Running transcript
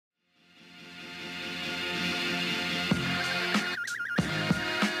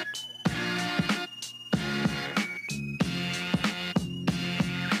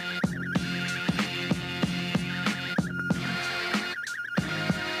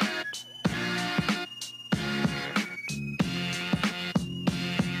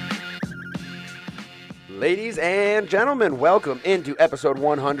Ladies and gentlemen, welcome into episode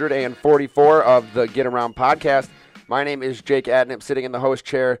 144 of the Get Around podcast. My name is Jake Adnip, sitting in the host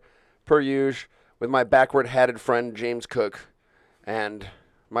chair, per usual, with my backward-hatted friend, James Cook, and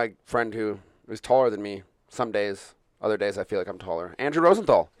my friend who is taller than me some days. Other days, I feel like I'm taller. Andrew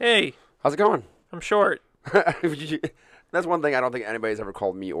Rosenthal. Hey. How's it going? I'm short. That's one thing I don't think anybody's ever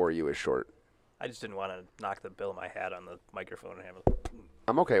called me or you as short. I just didn't want to knock the bill of my hat on the microphone and have it.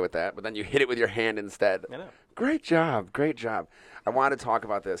 I'm okay with that, but then you hit it with your hand instead. I know. Great job. Great job. I wanted to talk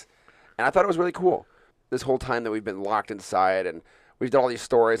about this, and I thought it was really cool. This whole time that we've been locked inside, and we've done all these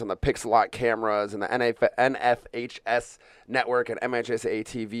stories on the Pixelot cameras and the NFHS network and MHSAA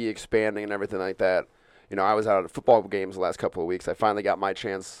TV expanding and everything like that. You know, I was out at football games the last couple of weeks. I finally got my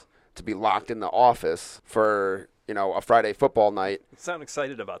chance to be locked in the office for, you know, a Friday football night. You sound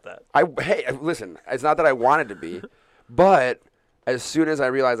excited about that. Hey, listen, it's not that I wanted to be, but as soon as I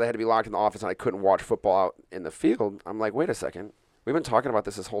realized I had to be locked in the office and I couldn't watch football out in the field, I'm like, wait a second. We've been talking about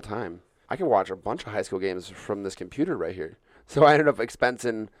this whole time. I can watch a bunch of high school games from this computer right here. So I ended up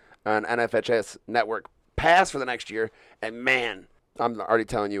expensing an NFHS network pass for the next year, and man, I'm already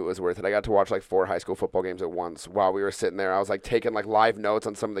telling you it was worth it. I got to watch like 4 high school football games at once while we were sitting there. I was like taking like live notes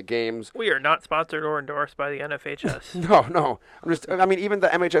on some of the games. We are not sponsored or endorsed by the NFHS. No. I mean, even the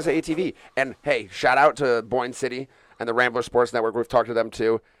MHSAA TV. And hey, shout out to Boyne City and the Rambler Sports Network. We've talked to them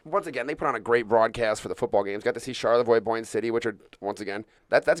too. Once again, they put on a great broadcast for the football games. Got to see Charlevoix, Boyne City, which are, once again,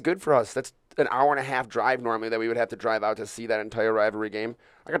 that's good for us. That's an hour and a half drive normally that we would have to drive out to see that entire rivalry game.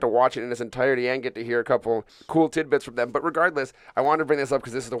 I got to watch it in its entirety and get to hear a couple cool tidbits from them. But regardless, I wanted to bring this up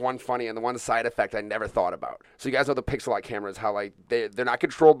because this is the one funny and the one side effect I never thought about. So you guys know the Pixelot cameras, how like they're not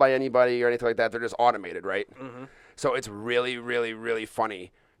controlled by anybody or anything like that. They're just automated, right? Mm-hmm. So it's really, really, really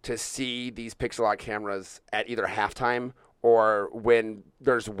funny to see these Pixelot cameras at either halftime or when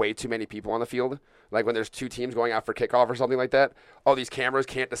there's way too many people on the field, like when there's 2 teams going out for kickoff or something like that. Oh, these cameras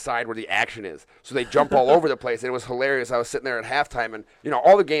can't decide where the action is, so they jump all over the place. And it was hilarious. I was sitting there at halftime, and you know,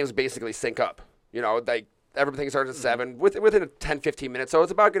 all the games basically sync up. You know, like everything starts at 7 within 10-15 minutes. So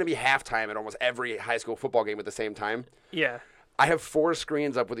it's about going to be halftime at almost every high school football game at the same time. Yeah. I have 4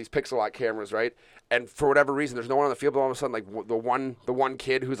 screens up with these Pixelot cameras, right? And for whatever reason, there's no one on the field, but all of a sudden, like, the one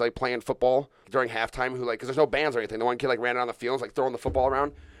kid who's, like, playing football during halftime who, like, because there's no bands or anything. The one kid, like, ran out on the field, like, throwing the football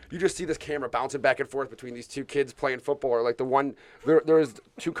around. You just see this camera bouncing back and forth between these 2 kids playing football. Or, like, there was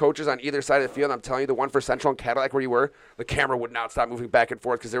 2 coaches on either side of the field. And I'm telling you, the one for Central and Cadillac where you were, the camera would not stop moving back and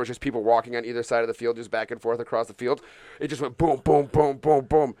forth because there was just people walking on either side of the field, just back and forth across the field. It just went boom, boom, boom, boom,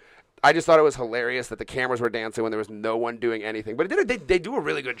 boom. I just thought it was hilarious that the cameras were dancing when there was no one doing anything. But they do a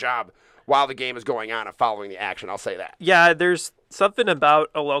really good job while the game is going on of following the action, I'll say that. Yeah, there's something about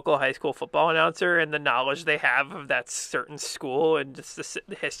a local high school football announcer and the knowledge they have of that certain school and just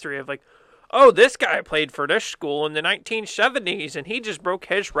the history of like, oh, this guy played for this school in the 1970s and he just broke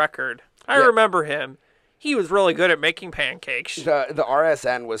his record. I remember him. He was really good at making pancakes. The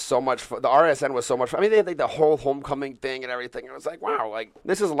RSN was so much fun. I mean, they had like the whole homecoming thing and everything. It was like, wow, like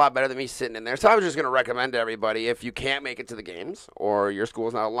this is a lot better than me sitting in there. So I was just going to recommend to everybody, if you can't make it to the games or your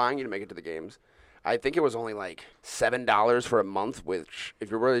school's not allowing you to make it to the games, I think it was only like $7 for a month, which if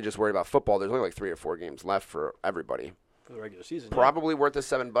you're really just worried about football, there's only like 3 or 4 games left for everybody. For the regular season. Probably worth the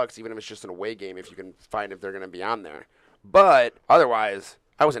 $7, even if it's just an away game, if you can find if they're going to be on there. But otherwise,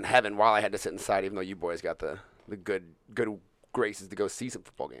 I was in heaven while I had to sit inside, even though you boys got the good graces to go see some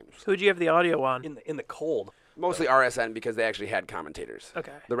football games. Who'd you have the audio on? In the cold. Mostly RSN because they actually had commentators.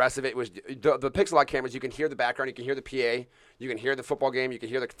 Okay. The rest of it was the Pixelot cameras. You can hear the background, you can hear the PA, you can hear the football game, you can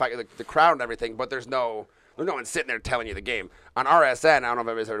hear the crowd and everything, but there's no one sitting there telling you the game. On RSN, I don't know if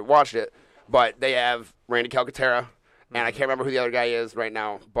everybody's ever watched it, but they have Randy Calcaterra, and I can't remember who the other guy is right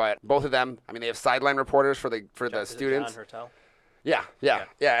now, but both of them, I mean, they have sideline reporters for the students. John Hertel? Yeah,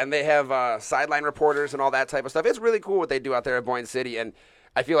 and they have sideline reporters and all that type of stuff. It's really cool what they do out there at Boyne City, and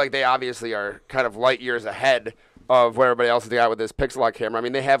I feel like they obviously are kind of light years ahead of where everybody else is at with this Pixelot camera. I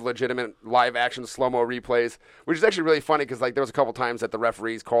mean, they have legitimate live-action slow-mo replays, which is actually really funny because, like, there was a couple times that the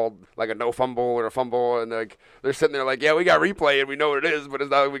referees called, like, a no fumble or a fumble, and, like, they're sitting there like, yeah, we got replay, and we know what it is, but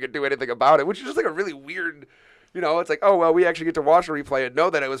it's not like we can do anything about it, which is just, like, a really weird, you know, it's like, oh, well, we actually get to watch a replay and know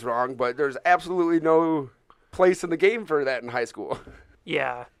that it was wrong, but there's absolutely no place in the game for that in high school.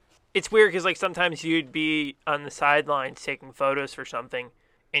 Yeah. It's weird because, like, sometimes you'd be on the sidelines taking photos for something,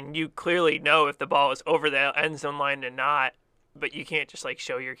 and you clearly know if the ball is over the end zone line and not, but you can't just, like,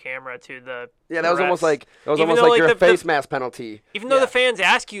 show your camera to the Yeah, that was refs. almost like Even though, like, your the face mask penalty. Even though the fans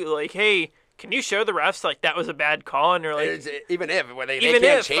ask you, like, hey, can you show the refs like that was a bad call? And they're like, even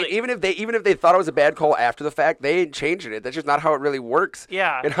if they thought it was a bad call after the fact, they ain't changing it. That's just not how it really works.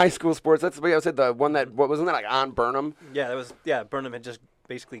 Yeah. In high school sports, that's the way I said the one that wasn't that like on Burnham. Yeah, that was Burnham had just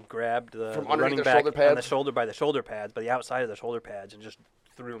basically grabbed the From underneath running the back shoulder pads? on the shoulder by the shoulder pads, by the outside of the shoulder pads, and just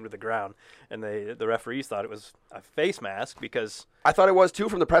threw him to the ground. And the referees thought it was a face mask because I thought it was too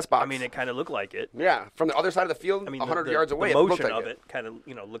from the press box. I mean it kind of looked like it. Yeah, from the other side of the field, I mean 100 the yards away. The motion it of it kind of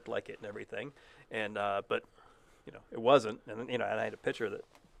looked like it and everything, and but it wasn't. And and I had a picture that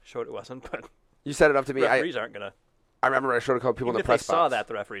showed it wasn't. But You set it up to me. referees aren't gonna. I remember I showed a couple people Even in the if press they saw box. that,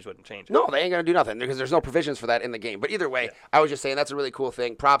 the referees wouldn't change it. No, they ain't going to do nothing because there's no provisions for that in the game. But either way, I was just saying that's a really cool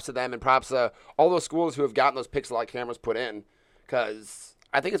thing. Props to them and props to all those schools who have gotten those pixel-like cameras put in because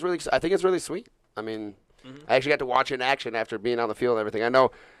I think it's really sweet. I mean, I actually got to watch it in action after being on the field and everything. I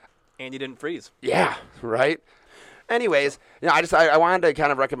know. And you didn't freeze. Yeah, right? Anyways, I wanted to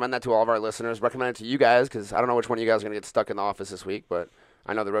kind of recommend that to all of our listeners, recommend it to you guys because I don't know which one of you guys are going to get stuck in the office this week, but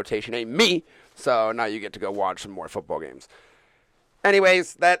I know the rotation ain't me, so now you get to go watch some more football games.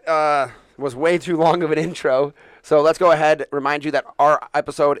 Anyways, that was way too long of an intro. So let's go ahead, remind you that our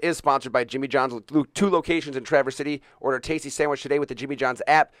episode is sponsored by Jimmy John's, 2 locations in Traverse City. Order a tasty sandwich today with the Jimmy John's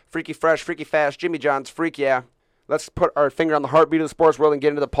app. Freaky fresh, freaky fast, Jimmy John's, freak yeah. Let's put our finger on the heartbeat of the sports world and get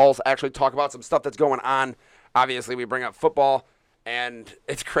into the pulse, actually talk about some stuff that's going on. Obviously, we bring up football, and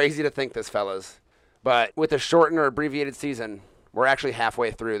it's crazy to think this, fellas. But with a shortened or abbreviated season, we're actually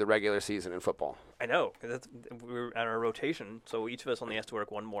halfway through the regular season in football. I know. We're on our rotation, so each of us only has to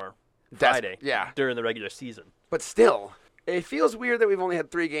work one more Friday during the regular season. But still, it feels weird that we've only had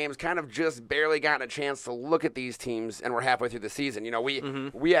 3 games, kind of just barely gotten a chance to look at these teams, and we're halfway through the season.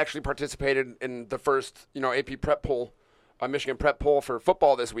 We actually participated in the first, AP prep poll, Michigan prep poll for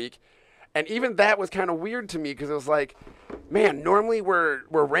football this week. And even that was kind of weird to me because it was like, man, normally we're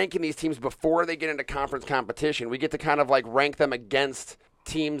ranking these teams before they get into conference competition. We get to kind of like rank them against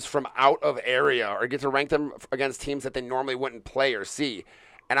teams from out of area or get to rank them against teams that they normally wouldn't play or see.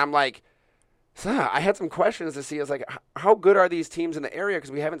 And I'm like, I had some questions to see. I was like, how good are these teams in the area?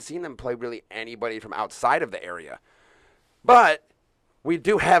 Because we haven't seen them play really anybody from outside of the area. But we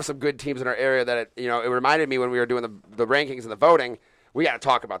do have some good teams in our area that, it reminded me when we were doing the rankings and the voting, we got to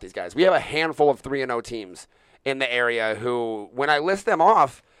talk about these guys. We have a handful of 3-0 teams in the area who, when I list them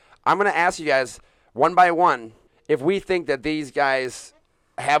off, I'm going to ask you guys one by one if we think that these guys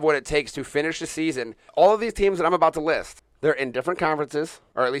have what it takes to finish the season. All of these teams that I'm about to list, they're in different conferences,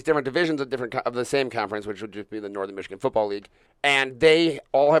 or at least different divisions of the same conference, which would just be the Northern Michigan Football League, and they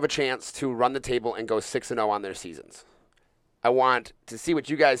all have a chance to run the table and go 6-0 on their seasons. I want to see what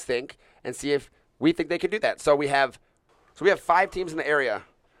you guys think and see if we think they could do that. So we have 5 teams in the area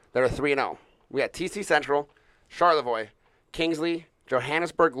that are 3-0. We got TC Central, Charlevoix, Kingsley,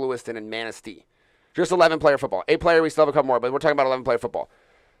 Johannesburg, Lewiston, and Manistee. Just 11-player football. 8-player, we still have a couple more, but we're talking about 11-player football.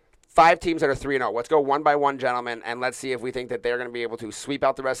 5 teams that are 3-0. Let's go one by one, gentlemen, and let's see if we think that they're going to be able to sweep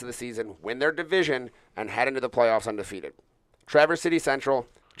out the rest of the season, win their division, and head into the playoffs undefeated. Traverse City Central,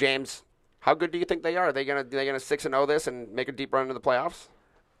 James, how good do you think they are? Are they going to 6-0 this and make a deep run into the playoffs?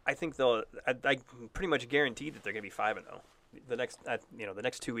 I think they'll. I pretty much guarantee that they're going to be 5-0. The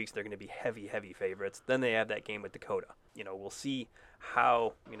next 2 weeks they're going to be heavy favorites. Then they have that game with Dakota. We'll see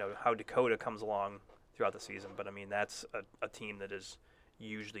how Dakota comes along throughout the season. But I mean that's a team that is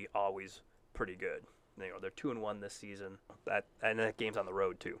usually always pretty good. They're 2-1 this season. And that game's on the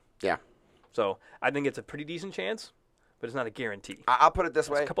road too. Yeah. So I think it's a pretty decent chance, but it's not a guarantee. I'll put it this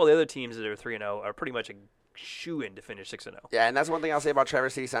way: a couple of the other teams that are 3-0 are pretty much a shoe-in to finish 6-0. Yeah, and that's one thing I'll say about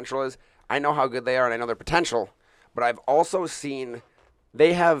Traverse City Central is I know how good they are and I know their potential, but I've also seen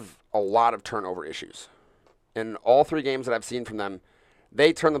they have a lot of turnover issues. In all 3 games that I've seen from them,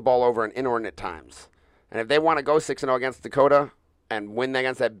 they turn the ball over in inordinate times. And if they want to go 6-0 against Dakota and win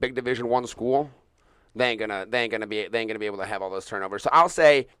against that big Division I school, they ain't gonna be able to have all those turnovers. So I'll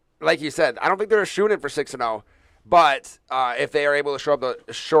say, like you said, I don't think they're shooting for 6-0. But if they are able to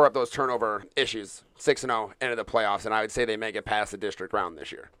shore up those turnover issues, 6-0 into the playoffs, and I would say they may get past the district round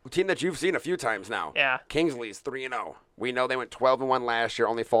this year. A team that you've seen a few times now. Yeah. Kingsley's 3-0. We know they went 12-1 last year,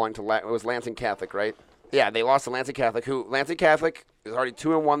 only falling to it was Lansing Catholic, right? Yeah, they lost to Lansing Catholic. Lansing Catholic is already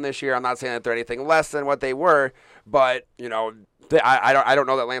 2-1 this year. I'm not saying that they're anything less than what they were, but I don't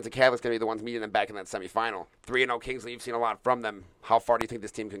know that Lansing Catholic's going to be the ones meeting them back in that semifinal. 3-0 Kingsley, you've seen a lot from them. How far do you think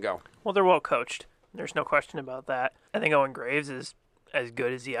this team can go? Well, they're well coached. There's no question about that. I think Owen Graves is as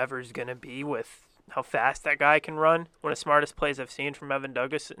good as he ever is going to be with how fast that guy can run. One of the smartest plays I've seen from Evan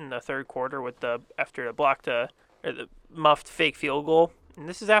Douglas in the third quarter after the muffed fake field goal And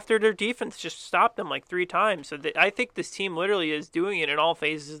this is after their defense just stopped them like 3 times. So I think this team literally is doing it in all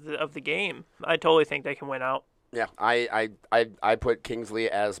phases of the game. I totally think they can win out. Yeah, I put Kingsley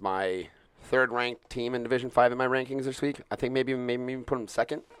as my third-ranked team in Division 5 in my rankings this week. I think maybe even put them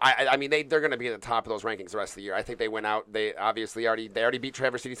second. I mean, they're going to be at the top of those rankings the rest of the year. I think they went out. They obviously already beat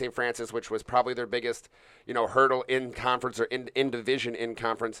Traverse City St. Francis, which was probably their biggest, hurdle in conference or in division in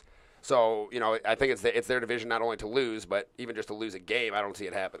conference. So, I think it's their division not only to lose, but even just to lose a game. I don't see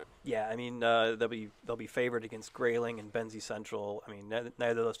it happening. Yeah, I mean, they'll be favored against Grayling and Benzie Central. I mean,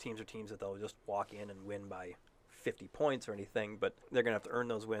 neither of those teams are teams that they'll just walk in and win by 50 points or anything, but they're going to have to earn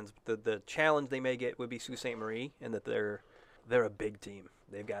those wins. The challenge they may get would be Sault Ste. Marie, in that they're a big team.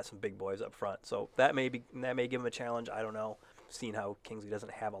 They've got some big boys up front, so that may give them a challenge. I don't know. Seeing how Kingsley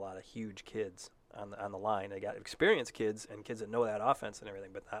doesn't have a lot of huge kids on the line, they got experienced kids and kids that know that offense and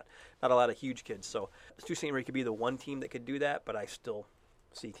everything, but not a lot of huge kids. So Sault Ste. Marie could be the one team that could do that, but I still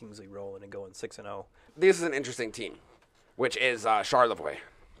see Kingsley rolling and going 6-0. This is an interesting team, which is Charlevoix.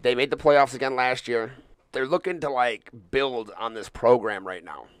 They made the playoffs again last year. They're looking to, build on this program right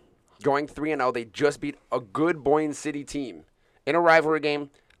now. Going 3-0, they just beat a good Boyne City team in a rivalry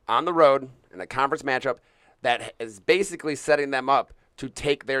game on the road in a conference matchup that is basically setting them up to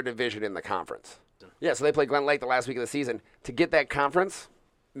take their division in the conference. Yeah, so they played Glen Lake the last week of the season. To get that conference,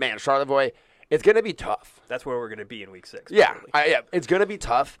 man, Charlevoix, it's going to be tough. That's where we're going to be in week 6. Yeah, it's going to be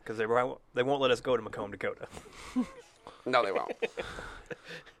tough. Because they won't let us go to Macomb, Dakota. No, they won't.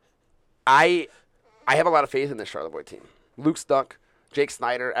 I have a lot of faith in this Charlevoix team. Luke Stuck, Jake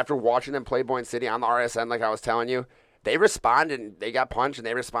Snyder, after watching them play Boyne City on the RSN, like I was telling you, they responded and they got punched, and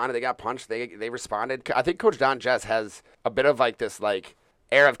they responded, they got punched, they responded. I think Coach Don Jess has a bit of this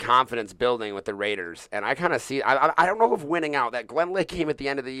air of confidence building with the Raiders, and I kind of see, I don't know if winning out, that Glen Lake game at the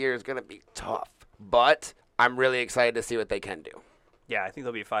end of the year is going to be tough, but I'm really excited to see what they can do. Yeah, I think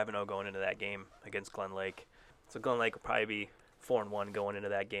they'll be 5-0 going into that game against Glen Lake. So Glen Lake will probably be 4-1 going into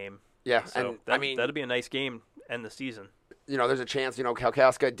that game. Yeah, so and that'll be a nice game end the season. There's a chance,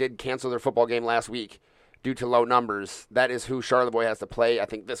 Kalkaska did cancel their football game last week due to low numbers. That is who Charlevoix has to play. I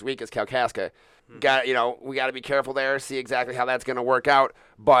think this week is Kalkaska. We got to be careful there, see exactly how that's going to work out.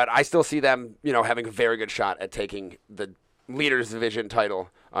 But I still see them, having a very good shot at taking the Leaders Division title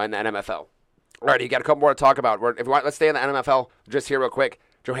in the NMFL. All right, you got a couple more to talk about. Let's stay in the NMFL just here real quick.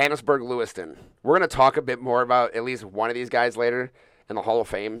 Johannesburg, Lewiston. We're going to talk a bit more about at least one of these guys later in the Hall of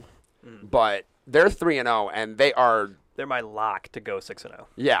Fame. But they're 3-0, and they're my lock to go 6-0.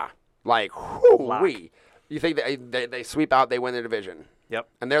 Yeah, whoo-wee. You think they sweep out, they win their division. Yep.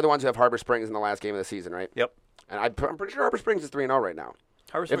 And they're the ones who have Harbor Springs in the last game of the season, right? Yep. And I'm pretty sure Harbor Springs is 3-0 right now.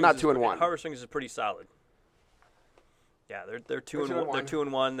 If not 2-1. Harbor Springs is pretty solid. Yeah, they're 2-1. They're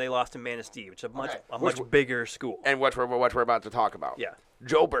 2-1. They lost to Manistee, which is a much bigger school. And what we're about to talk about. Yeah.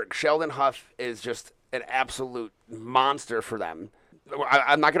 Joburg, Sheldon Huff is just an absolute monster for them.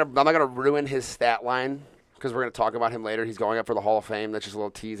 I'm not gonna ruin his stat line because we're gonna talk about him later. He's going up for the Hall of Fame. That's just a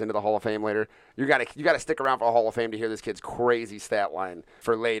little tease into the Hall of Fame later. You gotta stick around for the Hall of Fame to hear this kid's crazy stat line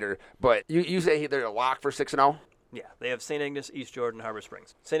for later. But you say they're a lock for 6-0? Yeah, they have St. Ignace, East Jordan, Harbor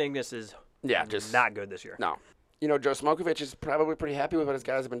Springs. St. Ignace is just not good this year. No. Joe Smokovich is probably pretty happy with what his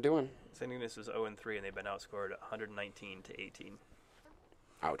guys have been doing. St. Ignace is 0-3, and they've been outscored 119-18.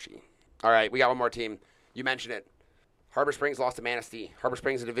 Ouchie. All right, we got one more team. You mentioned it. Harbor Springs lost to Manistee. Harbor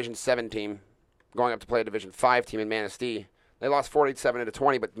Springs is a Division 7 team, going up to play a Division 5 team in Manistee. They lost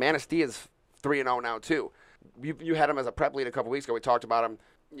 47-20, but Manistee is 3-0 now too. You had him as a prep lead a couple weeks ago. We talked about him.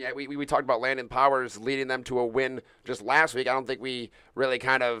 Yeah, we talked about Landon Powers leading them to a win just last week. I don't think we really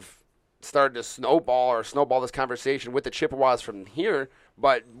kind of started to snowball this conversation with the Chippewas from here.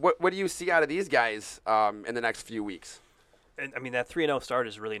 But what do you see out of these guys in the next few weeks? And, I mean, that 3-0 start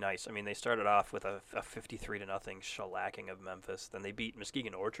is really nice. I mean, they started off with a 53-0 shellacking of Memphis. Then they beat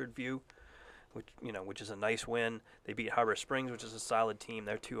Muskegon Orchard View, which is a nice win. They beat Harbor Springs, which is a solid team.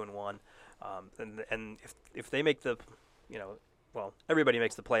 They're 2-1. And if they make the, everybody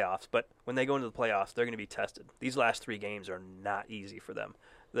makes the playoffs. But when they go into the playoffs, they're going to be tested. These last 3 games are not easy for them.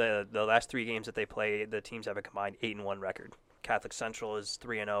 The last 3 games that they play, the teams have a combined 8-1 record. Catholic Central is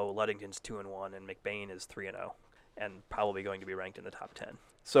 3-0, Ludington's 2-1, and McBain is 3-0. And probably going to be ranked in the top 10.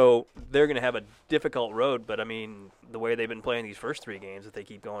 So they're going to have a difficult road, but, I mean, the way they've been playing these first 3 games, if they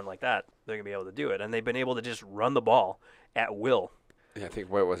keep going like that, they're going to be able to do it. And they've been able to just run the ball at will. Yeah, I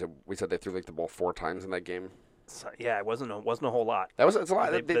think, what was it? We said they threw the ball 4 times in that game. So, yeah, it wasn't a whole lot. It's a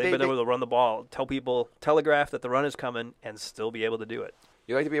lot. They've been able to run the ball, tell people, telegraph that the run is coming, and still be able to do it.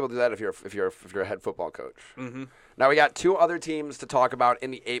 You like to be able to do that if you're a head football coach. Mm-hmm. Now we got 2 other teams to talk about in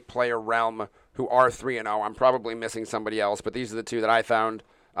the 8-player realm who are 3-0. I'm probably missing somebody else, but these are the 2 that I found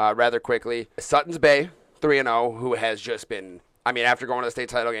rather quickly. Sutton's Bay, 3-0, who has just been, I mean, after going to the state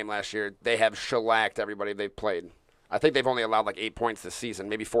title game last year, they have shellacked everybody they've played. I think they've only allowed like 8 points this season,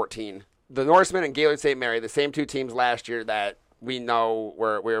 maybe 14. The Norsemen and Gaylord St. Mary, the same 2 teams last year that we know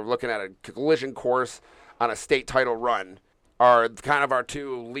we're looking at a collision course on a state title run, are kind of our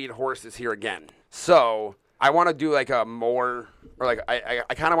 2 lead horses here again. So I want to do like a more, or like I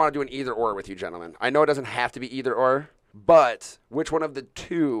kind of want to do an either or with you gentlemen. I know it doesn't have to be either or, but which one of the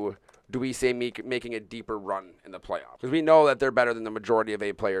 2 do we say making a deeper run in the playoffs? Because we know that they're better than the majority of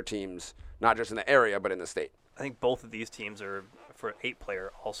 8-player teams, not just in the area, but in the state. I think both of these teams are, for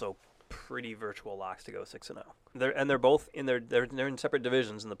 8-player, also pretty virtual locks to go 6-0. They're both in they're in separate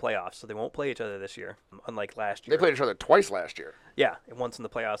divisions in the playoffs, so they won't play each other this year, unlike last year. They played each other twice last year. Yeah, once in the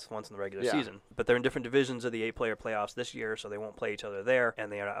playoffs, once in the regular season. But they're in different divisions of the 8-player playoffs this year, so they won't play each other there, and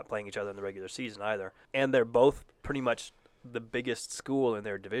they are not playing each other in the regular season either. And they're both pretty much the biggest school in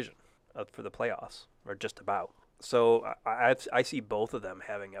their division for the playoffs, or just about. So I see both of them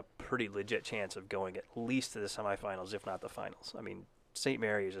having a pretty legit chance of going at least to the semifinals, if not the finals. I mean, St.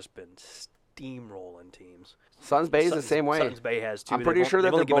 Mary has just been steamrolling teams. Sutton's Bay is the same way. Sutton's Bay has 2. I'm pretty sure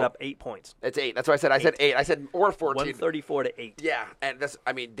they've that only they're given both up 8 points. It's 8. That's why I said 8. I said or 14. 134 to 8. Yeah, and that's,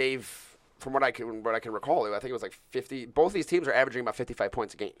 I mean, Dave, from what I can recall, I think it was like 50. Both these teams are averaging about 55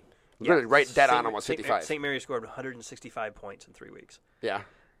 points a game. Yeah. Really right dead on almost 55. St. Mary scored 165 points in 3 weeks. Yeah.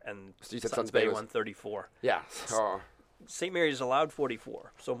 And So you said Sutton's Sutton's Bay Bay was 134. Yeah. So St. Mary's allowed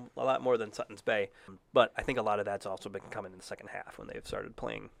 44, so a lot more than Sutton's Bay. But I think a lot of that's also been coming in the second half when they've started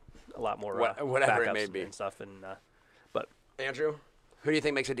playing a lot more whatever it backups may be and stuff. And but Andrew, who do you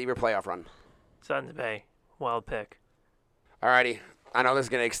think makes a deeper playoff run? Sutton's Bay, wild pick. Alrighty. I know this is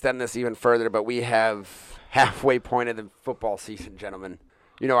going to extend this even further, but we have halfway point of the football season, gentlemen.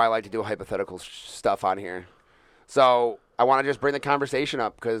 You know I like to do hypothetical stuff on here. So I want to just bring the conversation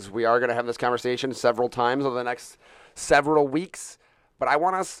up because we are going to have this conversation several times over the next several weeks. But I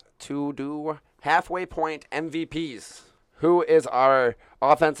want us to do halfway point MVPs. Who is our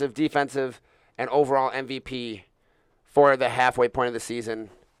offensive, defensive, and overall MVP for the halfway point of the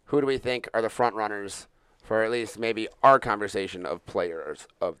season? Who do we think are the front runners for at least maybe our conversation of players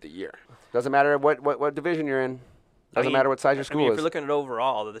of the year? Doesn't matter what division you're in. Doesn't matter what size your school if is. you're looking at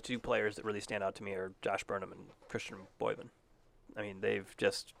overall, the 2 players that really stand out to me are Josh Burnham and Christian Boyven. I mean, they've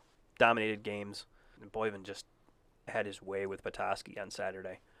just dominated games. And Boyven just had his way with Petoskey on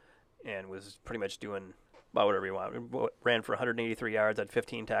Saturday and was pretty much doing about whatever he wanted. Ran for 183 yards, had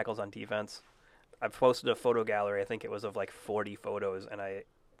 15 tackles on defense. I've posted a photo gallery, I think it was of like 40 photos, and I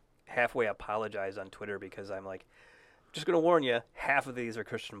halfway apologized on Twitter because I'm like, just going to warn you, half of these are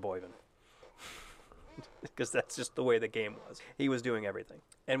Christian Boyven. Because that's just the way the game was. He was doing everything.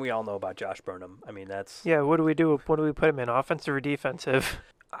 And we all know about Josh Burnham. I mean, that's... Yeah, what do we do? What do we put him in, offensive or defensive?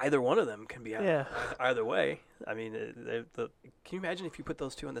 Either one of them can be Yeah. either way. I mean, can you imagine if you put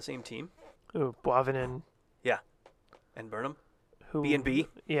those 2 on the same team? Ooh, Boivin and... Yeah. And Burnham? Who? B&B?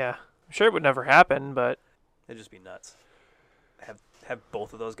 Yeah. I'm sure it would never happen, but... It'd just be nuts. Have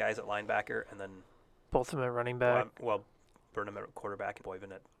both of those guys at linebacker and then... Both of them at running back. Well, Burnham at quarterback and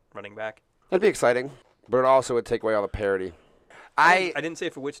Boyven at running back. That'd be exciting, but it also would take away all the parity. I didn't say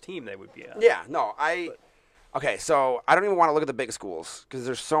for which team they would be at. Yeah, no, Okay, so I don't even want to look at the big schools because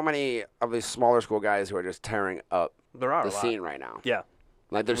there's so many of these smaller school guys who are just tearing up There are the a lot. scene right now. Yeah.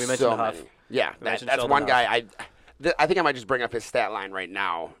 Like there's We mentioned so Huff. many. Yeah, We that's mentioned Sheldon one Huff. guy. I think I might just bring up his stat line right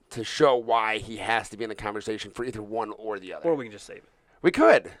now to show why he has to be in the conversation for either one or the other. Or we can just save it. We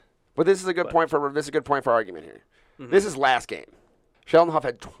could, but this is a good point for argument here. Mm-hmm. This is last game. Sheldon Huff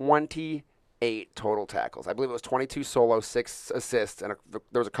had 28 total tackles. I believe it was 22 solo, 6 assists, and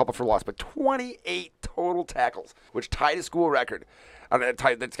there was a couple for loss, but 28 total tackles, which tied his school record. I mean,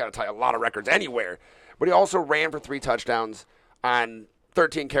 that's got to tie a lot of records anywhere. But he also ran for 3 touchdowns on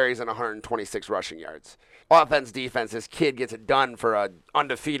 13 carries and 126 rushing yards. Offense, defense, this kid gets it done for an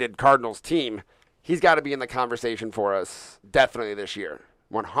undefeated Cardinals team. He's got to be in the conversation for us definitely this year,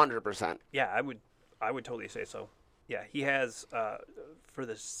 100%. Yeah, I would totally say so. Yeah, he has, for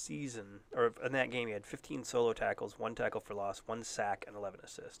the season, or in that game, he had 15 solo tackles, 1 tackle for loss, 1 sack, and 11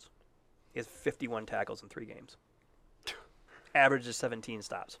 assists. He has 51 tackles in 3 games. Average is 17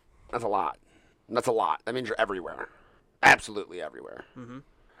 stops. That's a lot. That means you're everywhere. Absolutely everywhere. Mm-hmm.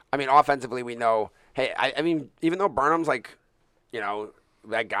 I mean, offensively, we know, hey, I mean, even though Burnham's like,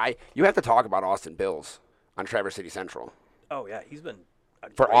 that guy, you have to talk about Austin Bills on Traverse City Central. Oh, yeah, he's been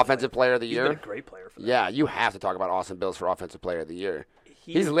for offensive player of the year. He's been a great player for them. Yeah, you have to talk about Austin Bills for offensive player of the year.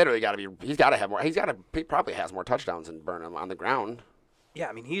 He's literally got to be. He's got to have more. He probably has more touchdowns than Burnham on the ground. Yeah,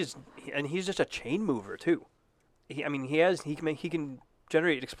 I mean he's just a chain mover too. He can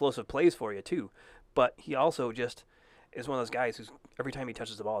generate explosive plays for you too, but he also just is one of those guys who's every time he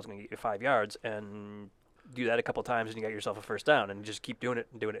touches the ball is going to get you 5 yards, and do that a couple times and you got yourself a first down, and just keep doing it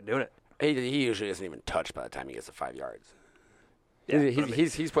and doing it and doing it. He usually isn't even touched by the time he gets to 5 yards. Yeah,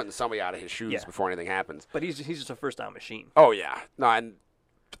 he's putting somebody out of his shoes before anything happens. But he's just a first down machine. Oh yeah, no, and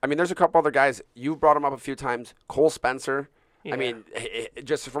I mean there's a couple other guys you've brought him up a few times. Cole Spencer. Yeah. I mean,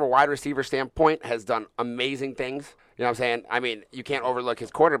 just from a wide receiver standpoint, has done amazing things. You know what I'm saying? I mean, you can't overlook his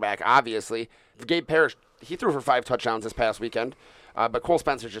quarterback, obviously. Gabe Parrish, he threw for 5 touchdowns this past weekend. But Cole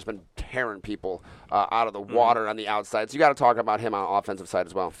Spencer's just been tearing people out of the water on the outside. So you got to talk about him on the offensive side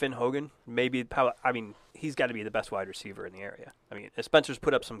as well. Finn Hogan, he's got to be the best wide receiver in the area. I mean, Spencer's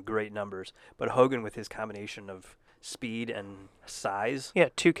put up some great numbers, but Hogan with his combination of speed and size. Yeah,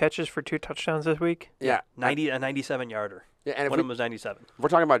 2 catches for 2 touchdowns this week. Yeah. A 97-yarder. Yeah, and one of them was 97. If we're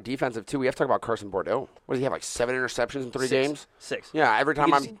talking about defensive, too, we have to talk about Carson Bordeaux. What does he have, like 7 interceptions in 3 games? 6. Yeah, every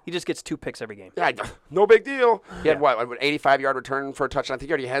time he just gets 2 picks every game. Yeah, no big deal. He had, what, an 85-yard return for a touchdown? I think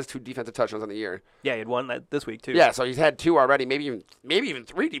he already has 2 defensive touchdowns on the year. Yeah, he had 1 this week, too. Yeah, so he's had 2 already, maybe even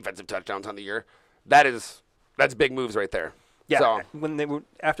 3 defensive touchdowns on the year. That's big moves right there. Yeah, so, when they were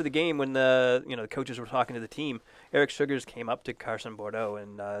after the game, when the coaches were talking to the team, Eric Sugars came up to Carson Bordeaux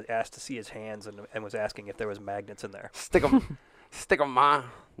and asked to see his hands and was asking if there was magnets in there. Stick 'em, ma.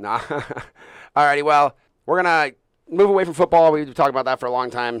 Nah. Alrighty, well, we're gonna move away from football. We've been talking about that for a long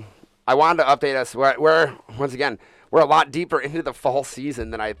time. I wanted to update us. We're once again, we're a lot deeper into the fall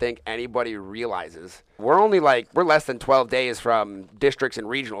season than I think anybody realizes. We're less than 12 days from districts and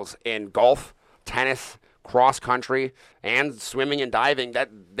regionals in golf, tennis, cross country, and swimming and diving. That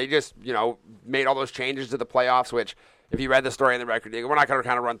they just made all those changes to the playoffs, which if you read the story in the record, we're not going to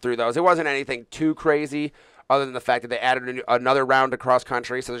kind of run through those. It wasn't anything too crazy other than the fact that they added another round to cross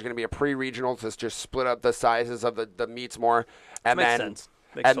country, so there's going to be a pre-regional to just split up the sizes of the meets more. And Makes then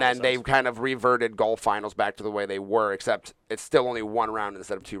sense. They kind of reverted golf finals back to the way they were, except it's still only 1 round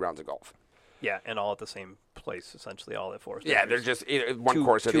instead of 2 rounds of golf. Yeah, and all at the same place, essentially, all at 4 stages. Yeah, they're just either one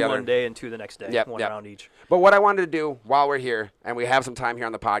course or the 2 other. 1 day and 2 the next day, Yep. round each. But what I wanted to do while we're here, and we have some time here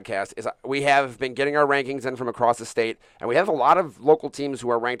on the podcast, is we have been getting our rankings in from across the state, and we have a lot of local teams who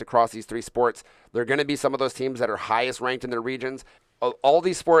are ranked across these 3 sports. They're going to be some of those teams that are highest ranked in their regions. All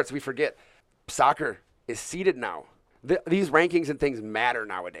these sports, we forget, soccer is seeded now. These rankings and things matter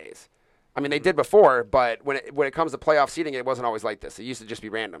nowadays. I mean, they did before, but when it comes to playoff seeding, it wasn't always like this. It used to just be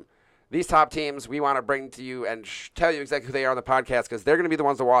random. These top teams, we want to bring to you and tell you exactly who they are on the podcast because they're going to be the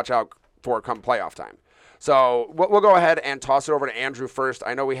ones to watch out for come playoff time. So we'll go ahead and toss it over to Andrew first.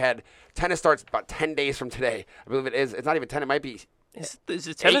 I know we had tennis starts about 10 days from today. I believe it is. It's not even 10. It might be. Is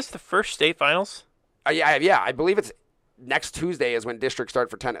it tennis 8. the first state finals? Yeah. I believe it's next Tuesday is when districts start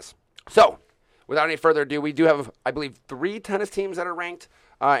for tennis. So without any further ado, we do have, I believe, 3 tennis teams that are ranked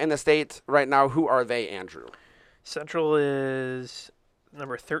in the state right now. Who are they, Andrew? Central is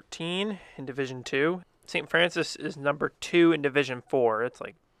number 13 in Division 2. St. Francis is number 2 in Division 4. It's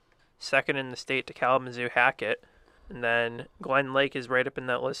like second in the state to Kalamazoo Hackett. And then Glen Lake is right up in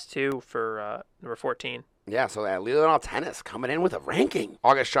that list too for number 14. Yeah, so Leelanau Tennis coming in with a ranking.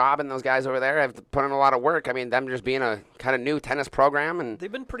 August Schaub and those guys over there have put in a lot of work. I mean, them just being a kind of new tennis program, and they've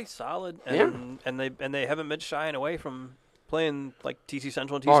been pretty solid, and they haven't been shying away from playing like TC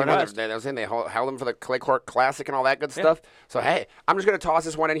Central and TC West. They held them for the Clay Court Classic and all that good stuff. So, hey, I'm just going to toss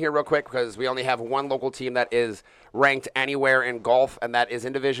this one in here real quick because we only have one local team that is ranked anywhere in golf, and that is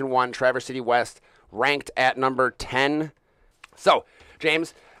in Division 1, Traverse City West, ranked at number 10. So,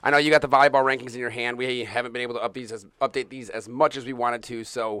 James, I know you got the volleyball rankings in your hand. We haven't been able to update these as much as we wanted to.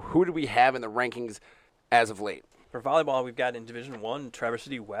 So, who do we have in the rankings as of late? For volleyball, we've got in Division 1, Traverse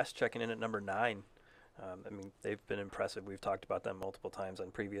City West checking in at number 9. I mean, they've been impressive. We've talked about them multiple times on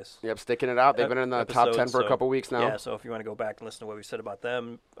previous. Yep, sticking it out. They've been in the top 10 for a couple weeks now. Yeah, so if you want to go back and listen to what we said about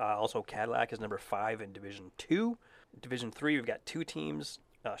them, also Cadillac is number 5 in Division 2. Division 3, we've got 2 teams.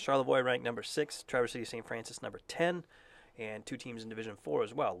 Charlevoix ranked number 6, Traverse City St. Francis number 10, and 2 teams in Division 4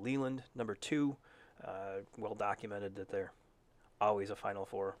 as well. Leland number 2, well documented that they're always a Final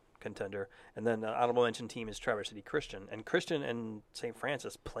Four contender. And then the honorable mention team is Traverse City Christian. And Christian and St.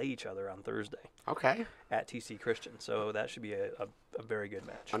 Francis play each other on Thursday. Okay. At TC Christian. So that should be a very good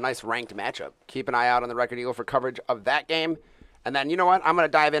match. A nice ranked matchup. Keep an eye out on the Record Eagle for coverage of that game. And then, you know what? I'm going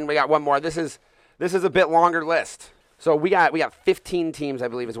to dive in. We got one more. This is a bit longer list. So we got 15 teams, I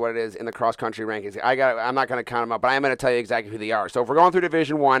believe is what it is, in the cross-country rankings. I'm not going to count them up, but I'm going to tell you exactly who they are. So if we're going through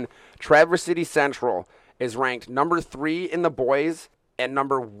Division 1, Traverse City Central is ranked number 3 in the boys and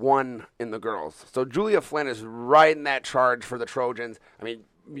number 1 in the girls. So Julia Flynn is riding that charge for the Trojans. I mean,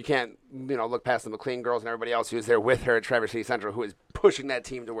 you can't, look past the McLean girls and everybody else who is there with her at Traverse City Central, who is pushing that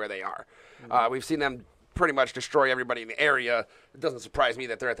team to where they are. We've seen them pretty much destroy everybody in the area. It doesn't surprise me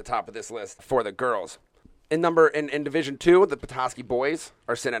that they're at the top of this list for the girls. In Division 2, the Petoskey boys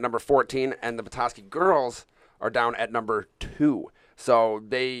are sitting at number 14, and the Petoskey girls are down at number 2. So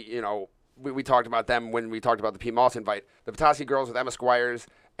they, we talked about them when we talked about the P. Moss invite. The Petoskey girls with Emma Squires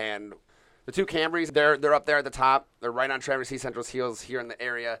and the 2 Cambrys, they're up there at the top. They're right on Traverse City Central's heels here in the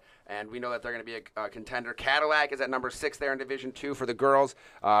area, and we know that they're going to be a contender. Cadillac is at number 6 there in Division 2 for the girls,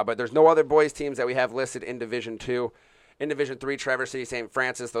 but there's no other boys teams that we have listed in Division 2. In Division 3, Traverse City St.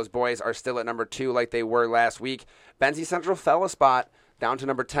 Francis, those boys are still at number 2 like they were last week. Benzie Central fell a spot down to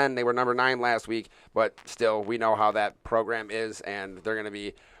number 10. They were number 9 last week, but still, we know how that program is, and they're going to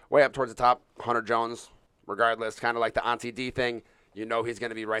be way up towards the top. Hunter Jones, regardless, kind of like the Auntie D thing. He's going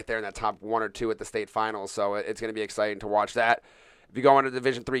to be right there in that top 1 or 2 at the state finals, so it's going to be exciting to watch that. If you go into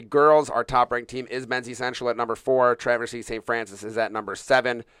Division 3 girls, our top-ranked team is Benzie Central at number 4. Traverse City St. Francis is at number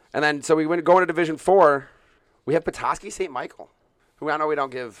 7. And then, so we go into Division 4, we have Petoskey St. Michael, who I know we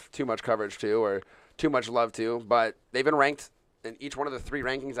don't give too much coverage to or too much love to, but they've been ranked in each one of the 3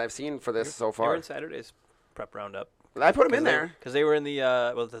 rankings I've seen for this so far. They were in Saturday's prep roundup. I put them in there. Because they were in the,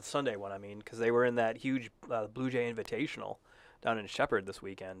 the Sunday one, because they were in that huge Blue Jay Invitational down in Shepherd this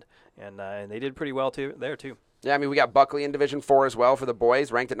weekend, and they did pretty well there too. Yeah, we got Buckley in Division 4 as well for the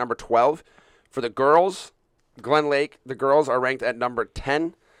boys, ranked at number 12. For the girls, Glen Lake, the girls are ranked at number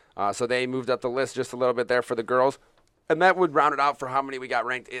 10, so they moved up the list just a little bit there for the girls, and that would round it out for how many we got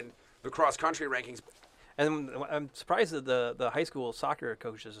ranked in the cross-country rankings. And I'm surprised that the High School Soccer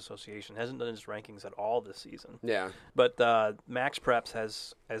Coaches Association hasn't done its rankings at all this season. Yeah. But Max Preps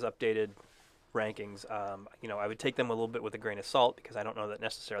has updated rankings. I would take them a little bit with a grain of salt because I don't know that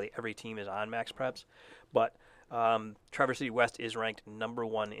necessarily every team is on Max Preps. But Traverse City West is ranked number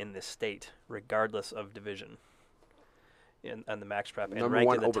 1 in the state, regardless of division, on the Max Prep, and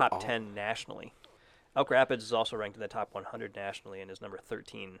ranked in the top 10 nationally. Elk Rapids is also ranked in the top 100 nationally and is number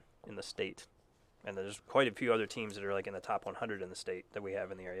 13 in the state. And there's quite a few other teams that are in the top 100 in the state that we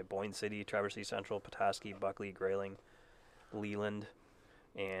have in the area. Boyne City, Traverse City Central, Petoskey, Buckley, Grayling, Leland,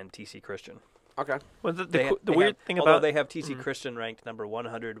 and TC Christian. Okay. Well, the weird thing about they have TC Christian ranked number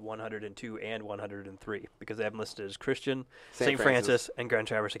 100, 102, and 103 because they have them listed as Christian, St. Francis, and Grand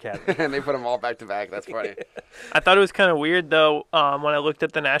Traverse Academy. And they put them all back to back. That's funny. I thought it was kind of weird though when I looked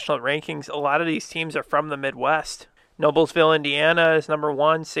at the national rankings. A lot of these teams are from the Midwest. Noblesville, Indiana is number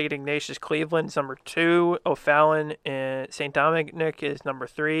 1. St. Ignatius, Cleveland is number 2. O'Fallon and St. Dominic is number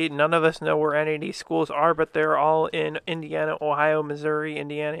 3. None of us know where any of these schools are, but they're all in Indiana, Ohio, Missouri,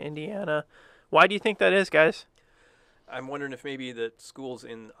 Indiana. Why do you think that is, guys? I'm wondering if maybe the schools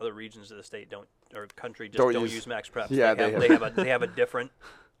in other regions of the state don't use Max Preps. Yeah, they have a different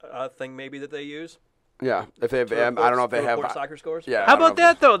thing maybe that they use. Yeah, if they have, I don't know if they have soccer scores. Yeah. How about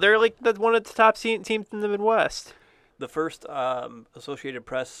that though? They're one of the top teams in the Midwest. The first Associated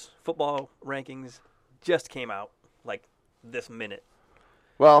Press football rankings just came out this minute.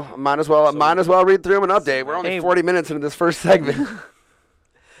 Well, might as well read through them and update. We're only 40 minutes into this first segment.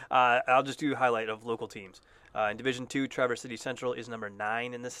 I'll just do a highlight of local teams. In Division 2, Traverse City Central is number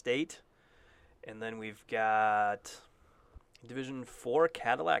 9 in the state. And then we've got Division 4,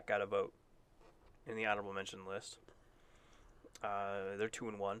 Cadillac got a vote in the honorable mention list. They're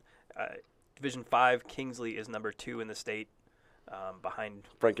 2-1. Division 5, Kingsley is number 2 in the state, behind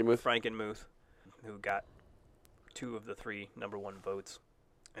Frankenmuth, who got 2 of the 3 number 1 votes.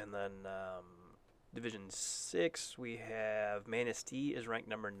 And then Division 6, we have Manistee is ranked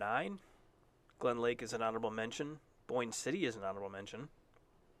number 9. Glen Lake is an honorable mention. Boyne City is an honorable mention.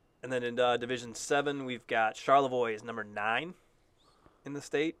 And then in Division 7, we've got Charlevoix is number 9 in the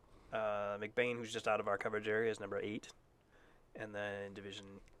state. McBain, who's just out of our coverage area, is number 8. And then Division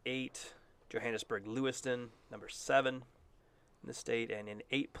 8, Johannesburg Lewiston, number 7 in the state. And in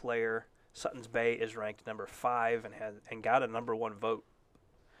 8-player, Sutton's Bay is ranked number 5 and got a number 1 vote.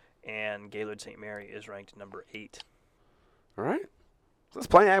 And Gaylord St. Mary is ranked number 8. All right. So that's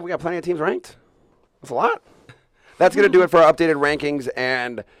plenty. We got plenty of teams ranked. That's a lot. That's going to do it for our updated rankings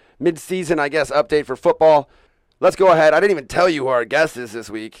and mid-season, I guess, update for football. Let's go ahead. I didn't even tell you who our guest is this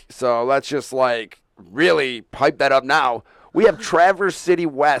week, so let's just, really pipe that up now. We have Traverse City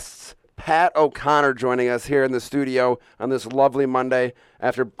West's Pat O'Connor joining us here in the studio on this lovely Monday.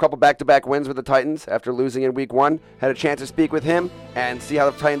 After a couple back-to-back wins with the Titans, after losing in Week 1, had a chance to speak with him and see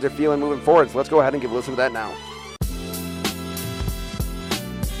how the Titans are feeling moving forward. So let's go ahead and give a listen to that now.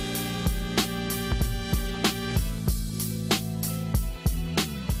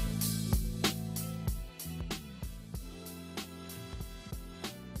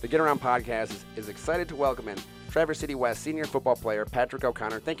 The Get Around podcast is excited to welcome in Traverse City West senior football player Patrick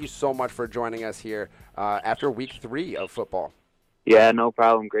O'Connor. Thank you so much for joining us here after week 3 of football. Yeah, no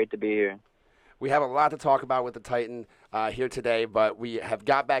problem. Great to be here. We have a lot to talk about with the Titan here today, but we have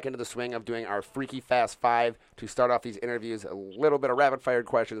got back into the swing of doing our Freaky Fast 5 to start off these interviews, a little bit of rapid-fire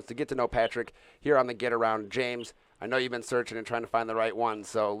questions to get to know Patrick here on the Get Around. James, I know you've been searching and trying to find the right one,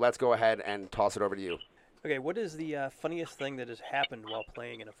 so let's go ahead and toss it over to you. Okay, what is the funniest thing that has happened while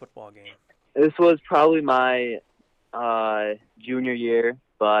playing in a football game? This was probably my junior year,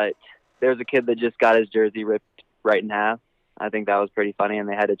 but there was a kid that just got his jersey ripped right in half. I think that was pretty funny, and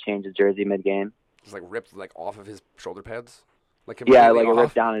they had to change his jersey mid-game. Just like ripped like off of his shoulder pads? Yeah, like off? it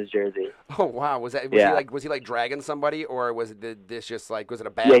ripped down his jersey. Oh wow, was he like dragging somebody, or was it a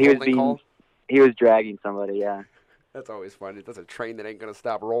bad holding call? He was dragging somebody, yeah. That's always fun. That's a train that ain't gonna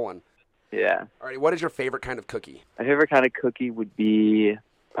stop rolling. Yeah. All right, what is your favorite kind of cookie? My favorite kind of cookie would be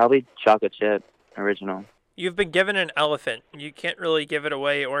probably chocolate chip original. You've been given an elephant. You can't really give it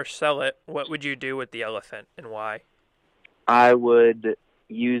away or sell it. What would you do with the elephant and why? I would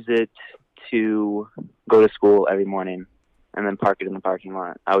use it to go to school every morning and then park it in the parking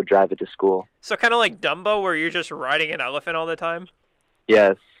lot. I would drive it to school. So kind of like Dumbo, where you're just riding an elephant all the time?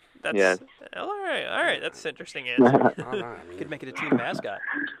 Yes. That's, yes. All right. That's an interesting answer. You could make it a team mascot.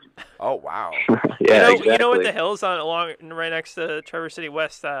 Oh, wow. Yeah, You know what the hills along right next to Traverse City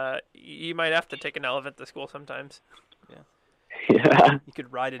West, you might have to take an elephant to school sometimes. Yeah. You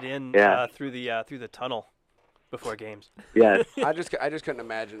could ride it in through the tunnel before games. Yes. I just couldn't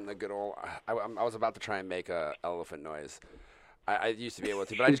imagine the good old. I was about to try and make a elephant noise. I used to be able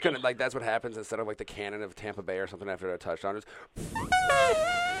to, but I just couldn't. Like that's what happens instead of like the cannon of Tampa Bay or something after a touchdown. Just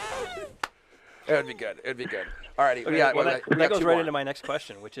it would be good. Alrighty. Okay, that goes right into my next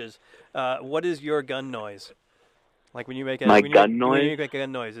question, which is, what is your gun noise? Like when you make gun noise? When you make a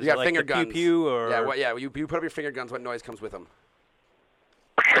gun noise, is You it got like finger the guns. pew or Yeah. You put up your finger guns. What noise comes with them?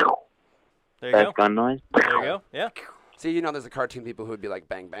 There you That's go. gun noise? There you go. Yeah. See, there's the cartoon people who would be like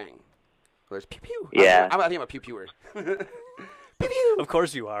bang bang. There's pew pew. Yeah. I think I'm a pew pewer. Pew pew. Of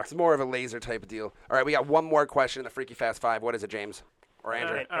course you are. It's more of a laser type of deal. All right, we got one more question in the Freaky Fast 5. What is it, James or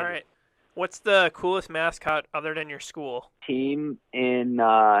Andrew? All right. What's the coolest mascot other than your school? Team in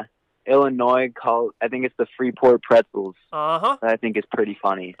Illinois called, I think it's the Freeport Pretzels. Uh-huh. That I think is pretty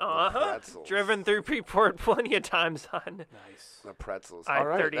funny. Uh-huh. Pretzels. Driven through Freeport plenty of times on Nice. The pretzels. All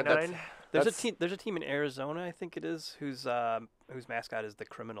right. I-39. There's a team in Arizona, I think it is, whose mascot is the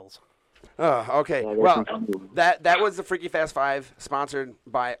Criminals. Oh, okay. Yeah, Well, that was the Freaky Fast 5, sponsored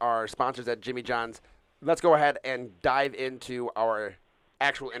by our sponsors at Jimmy John's. Let's go ahead and dive into our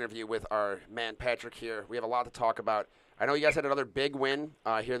actual interview with our man Patrick here. We have a lot to talk about. I know you guys had another big win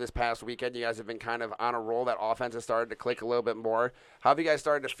here this past weekend. You guys have been kind of on a roll. That offense has started to click a little bit more. How have you guys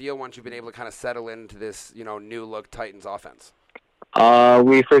started to feel once you've been able to kind of settle into this, new look Titans offense?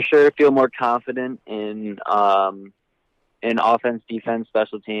 We for sure feel more confident in offense, defense,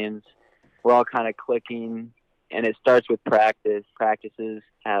 special teams. We're all kind of clicking, and it starts with practice. Practices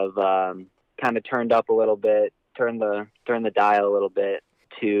have kind of turned up a little bit, turn the dial a little bit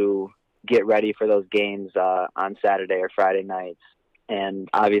to get ready for those games on Saturday or Friday nights, and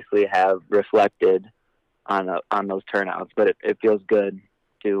obviously have reflected on those turnouts. But it feels good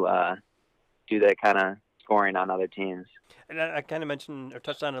to do that kind of scoring on other teams. And I kind of mentioned or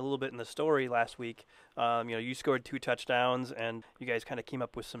touched on it a little bit in the story last week. You scored 2 touchdowns, and you guys kind of came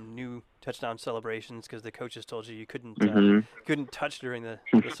up with some new touchdown celebrations because the coaches told you couldn't touch during the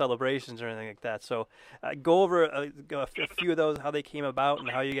celebrations or anything like that. So go over a few of those, how they came about, and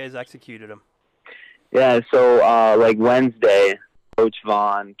how you guys executed them. Yeah, so like Wednesday, Coach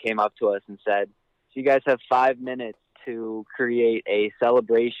Vaughn came up to us and said, so you guys have 5 minutes to create a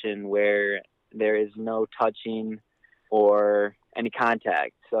celebration where there is no touching or any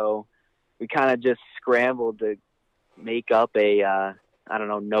contact. So we kind of just scrambled to make up a,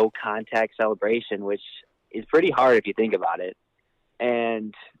 no contact celebration, which is pretty hard if you think about it.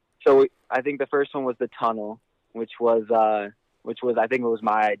 And so I think the first one was the tunnel, which was I think it was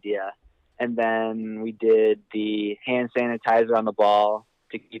my idea. And then we did the hand sanitizer on the ball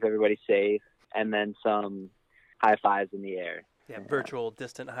to keep everybody safe, and then some high fives in the air. Yeah, virtual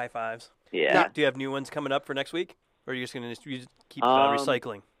distant high fives. Yeah. Now, do you have new ones coming up for next week? Or are you just going to keep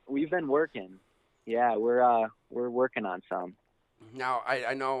recycling? We've been working. Yeah, we're working on some. Now,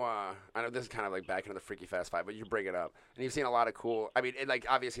 I know this is kind of like back into the Freaky Fast 5, but you bring it up. And you've seen a lot of cool –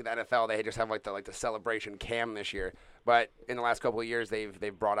 obviously the NFL, they just have the celebration cam this year. But in the last couple of years,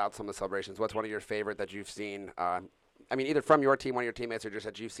 they've brought out some of the celebrations. What's one of your favorite that you've seen, either from your team, one of your teammates, or just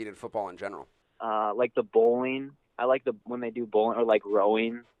that you've seen in football in general? Like the bowling. I like when they do bowling or like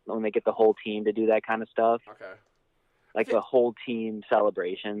rowing, when they get the whole team to do that kind of stuff. Okay. Like the whole team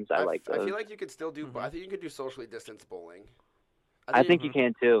celebrations. I like those. I feel like you could still do. I think you could do socially distanced bowling. I think you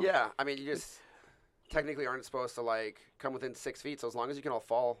can too. Yeah, I mean, you just technically aren't supposed to like come within 6 feet. So as long as you can all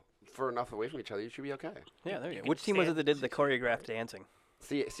fall far enough away from each other, you should be okay. Yeah, there you go. Which team was it that did the choreographed dancing?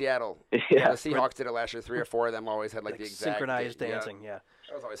 Seattle. Yeah, the Seahawks did it last year. 3 or 4 of them always had like the exact synchronized dancing. Yeah,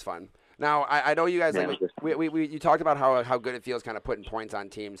 that was always fun. Now I know you guys you talked about how good it feels kind of putting points on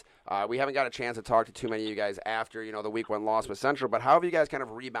teams. We haven't got a chance to talk to too many of you guys after the week 1 loss with Central, but how have you guys kind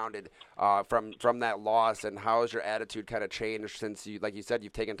of rebounded from that loss, and how has your attitude kind of changed since like you said,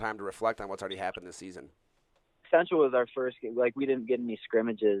 you've taken time to reflect on what's already happened this season? Central was our first game. Like, we didn't get any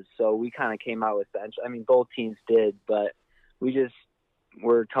scrimmages, so we kind of came out with Central. I mean, both teams did, but we just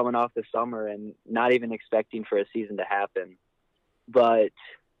were coming off the summer and not even expecting for a season to happen. But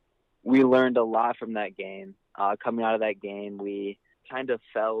we learned a lot from that game. Coming out of that game, we kind of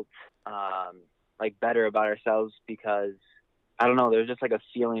felt like better about ourselves because, I don't know, there's just like a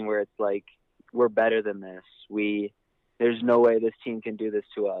feeling where it's like we're better than this. There's no way this team can do this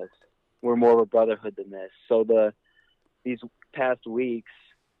to us. We're more of a brotherhood than this. So these past weeks,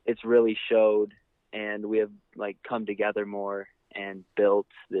 it's really showed, and we have like come together more and built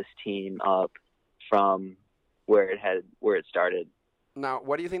this team up from where it started. Now,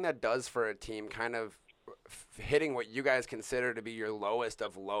 what do you think that does for a team kind of hitting what you guys consider to be your lowest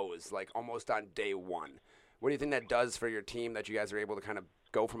of lows, like almost on day one? What do you think that does for your team that you guys are able to kind of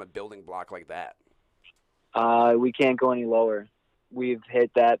go from a building block like that? We can't go any lower. We've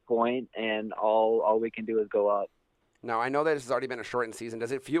hit that point, and all we can do is go up. Now, I know that this has already been a shortened season.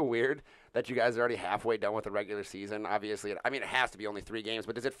 Does it feel weird that you guys are already halfway done with the regular season? Obviously, I mean, it has to be only 3 games,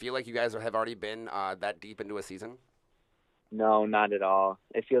 but does it feel like you guys have already been that deep into a season? No, not at all.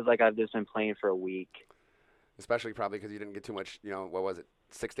 It feels like I've just been playing for a week. Especially probably because you didn't get too much,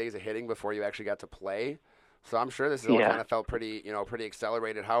 6 days of hitting before you actually got to play. So I'm sure this all kind of felt pretty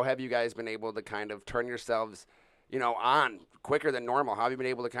accelerated. How have you guys been able to kind of turn yourselves on quicker than normal? How have you been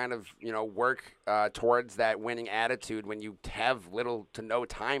able to kind of, work towards that winning attitude when you have little to no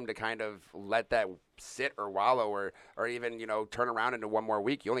time to kind of let that sit or wallow or even, turn around into one more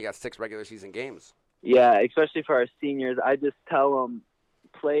week? You only got 6 regular season games. Yeah, especially for our seniors, I just tell them,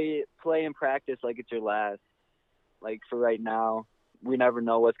 play and practice like it's your last. Like, for right now, we never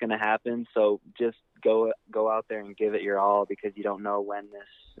know what's going to happen, so just go out there and give it your all, because you don't know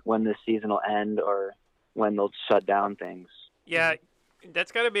when this season will end or when they'll shut down things. Yeah,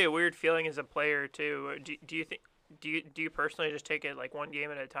 that's got to be a weird feeling as a player too. Do you think do you personally just take it like one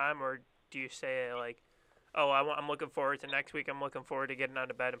game at a time, or do you say like, oh, I'm looking forward to next week. I'm looking forward to getting out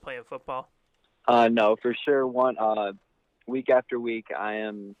of bed and playing football? No, for sure. Week after week, I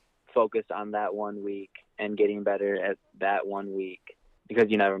am focused on that 1 week and getting better at that 1 week, because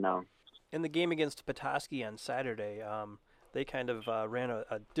you never know. In the game against Petoskey on Saturday, they kind of ran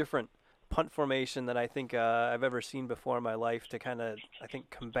a different punt formation that I think I've ever seen before in my life to kind of, I think,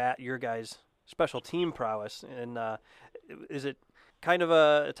 combat your guys' special team prowess. And is it kind of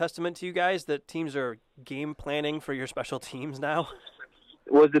a testament to you guys that teams are game planning for your special teams now?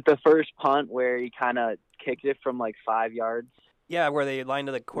 Was it the first punt where he kind of kicked it from like 5 yards? Yeah, where they lined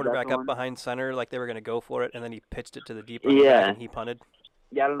the quarterback up behind center like they were going to go for it, and then he pitched it to the deep back and he punted.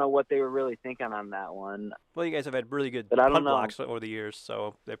 Yeah, I don't know what they were really thinking on that one. Well, you guys have had really good punt blocks over the years,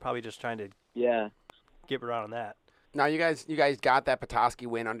 so they're probably just trying to get around on that. Now, you guys got that Petoskey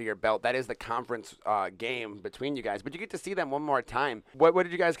win under your belt. That is the conference game between you guys, but you get to see them one more time. What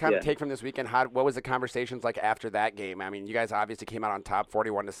did you guys kind of take from this weekend? What was the conversations like after that game? I mean, you guys obviously came out on top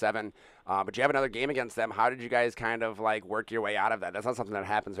 41-7, but you have another game against them. How did you guys kind of like work your way out of that? That's not something that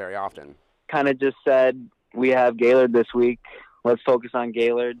happens very often. Kind of just said, we have Gaylord this week. Let's focus on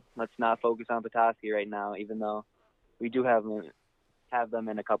Gaylord. Let's not focus on Petoskey right now, even though we do have them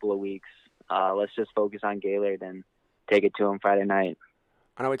in a couple of weeks. Let's just focus on Gaylord and take it to them Friday night.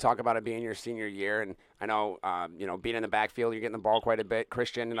 I know we talk about it being your senior year, and I know, being in the backfield, you're getting the ball quite a bit.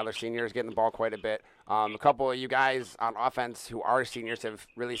 Christian and other seniors getting the ball quite a bit. A couple of you guys on offense who are seniors have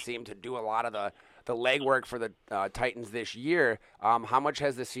really seemed to do a lot of the legwork for the Titans this year. How much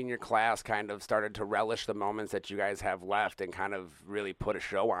has the senior class kind of started to relish the moments that you guys have left and kind of really put a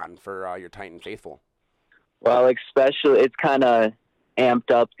show on for your Titan faithful? Well, especially it's kind of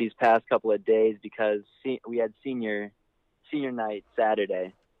amped up these past couple of days because we had senior night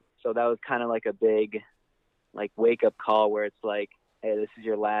Saturday, so that was kind of like a big wake up call where it's like, hey, this is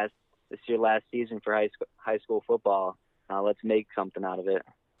your last season for high school football. Let's make something out of it.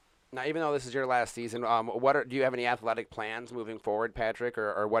 Now, even though this is your last season, do you have any athletic plans moving forward, Patrick,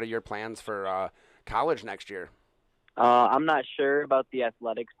 or what are your plans for college next year? I'm not sure about the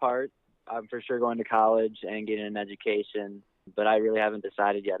athletics part. I'm for sure going to college and getting an education, but I really haven't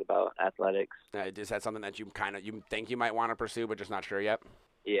decided yet about athletics. Is that something that you think you might want to pursue, but just not sure yet?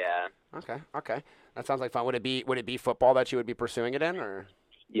 Yeah. Okay. That sounds like fun. Would it be football that you would be pursuing it in, or?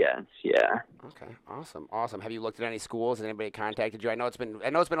 Yes. Yeah. Okay. Awesome. Have you looked at any schools? Has anybody contacted you? I know it's been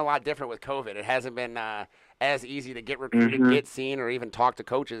a lot different with COVID. It hasn't been as easy to get recruited, get seen, or even talk to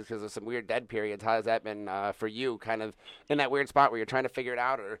coaches because of some weird dead periods. How has that been for you? Kind of in that weird spot where you're trying to figure it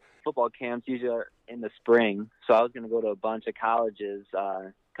out, or? Football camps usually are in the spring, so I was going to go to a bunch of colleges,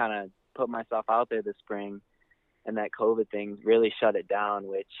 kind of put myself out there this spring, and that COVID thing really shut it down,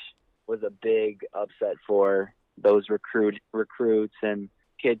 which was a big upset for those recruits and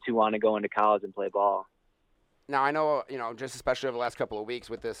kids who want to go into college and play ball. Now, I know, just especially over the last couple of weeks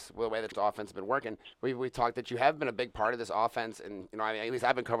with the way that this offense has been working, we talked that you have been a big part of this offense. And, at least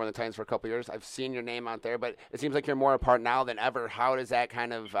I've been covering the Titans for a couple of years. I've seen your name out there, but it seems like you're more a part now than ever. How does that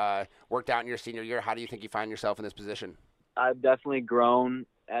kind of worked out in your senior year? How do you think you find yourself in this position? I've definitely grown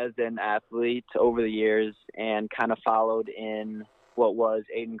as an athlete over the years and kind of followed in what was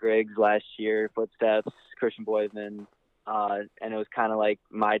Aiden Griggs last year, footsteps, Christian Boisman, and it was kind of like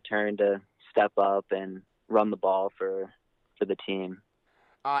my turn to step up and run the ball for the team.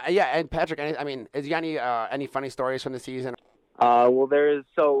 And Patrick, is there any funny stories from the season? Well,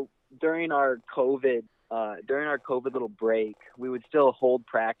 during our COVID little break, we would still hold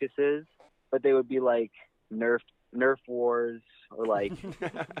practices, but they would be like Nerf wars or like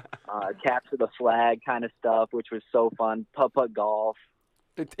capture the flag kind of stuff, which was so fun. Putt golf.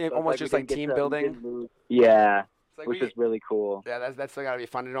 It almost just like team building. Yeah, which is really cool. Yeah, that's got to be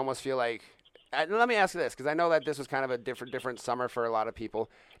fun. It almost feel like. Let me ask you this, because I know that this was kind of a different summer for a lot of people.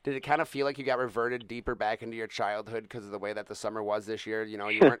 Did it kind of feel like you got reverted deeper back into your childhood because of the way that the summer was this year? You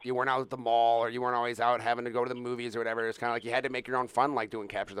weren't out at the mall, or you weren't always out having to go to the movies or whatever. It's kind of like you had to make your own fun, like doing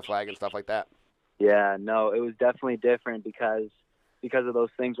capture the flag and stuff like that. Yeah, no, it was definitely different because of those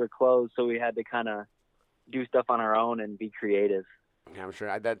things were closed, so we had to kind of do stuff on our own and be creative. Yeah, I'm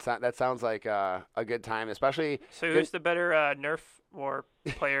sure that sounds like a good time, especially. So who's the better Nerf war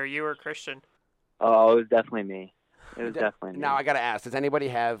player, you or Christian? Oh, it was definitely me. It was definitely me. Now, I got to ask, does anybody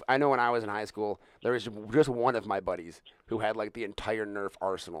have – I know when I was in high school, there was just one of my buddies who had, like, the entire Nerf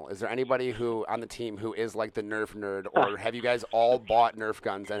arsenal. Is there anybody who on the team who is, like, the Nerf nerd, or have you guys all bought Nerf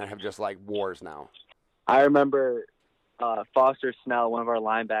guns and have just, like, wars now? I remember Foster Snell, one of our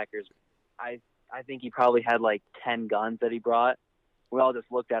linebackers, I think he probably had, like, 10 guns that he brought. We all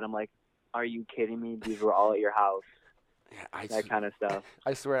just looked at him like, are you kidding me? These were all at your house. That kind of stuff.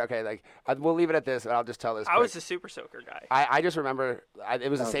 I swear. Okay, we'll leave it at this, and I'll just tell this. I was a Super Soaker guy. I just remember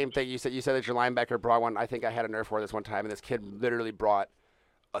it was the same thing. You said that your linebacker brought one. I think I had a Nerf war this one time, and this kid literally brought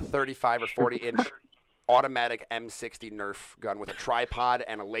a 35 or 40-inch automatic M60 Nerf gun with a tripod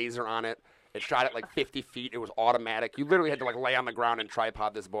and a laser on it. It shot at like 50 feet. It was automatic. You literally had to like lay on the ground and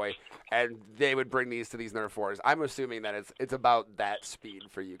tripod this boy, and they would bring these to these Nerf wars. I'm assuming that it's about that speed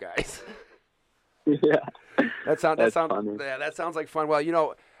for you guys. Yeah. That sounds funny. Yeah, that sounds like fun.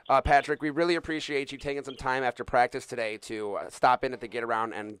 Well, Patrick, we really appreciate you taking some time after practice today to stop in at the Get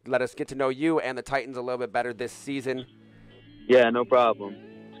Around and let us get to know you and the Titans a little bit better this season. Yeah, no problem.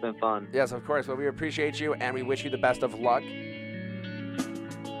 It's been fun. Yes, of course. Well, we appreciate you, and we wish you the best of luck.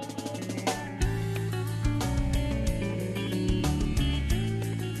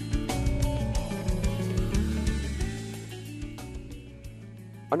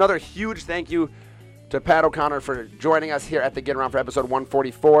 Another huge thank you to Pat O'Connor for joining us here at the Get Around for episode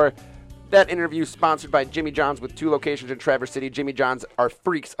 144. That interview sponsored by Jimmy John's with 2 locations in Traverse City. Jimmy John's are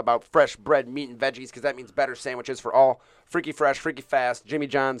freaks about fresh bread, meat, and veggies because that means better sandwiches for all. Freaky fresh, freaky fast. Jimmy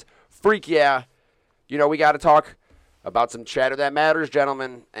John's, freak yeah. We got to talk about some chatter that matters,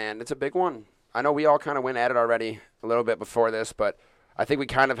 gentlemen, and it's a big one. I know we all kind of went at it already a little bit before this, but I think we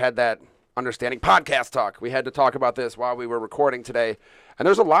kind of had that understanding podcast talk. We had to talk about this while we were recording today, and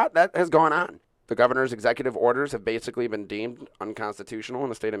there's a lot that has gone on. The governor's executive orders have basically been deemed unconstitutional in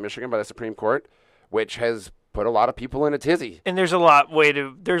the state of Michigan by the Supreme Court, which has put a lot of people in a tizzy. And there's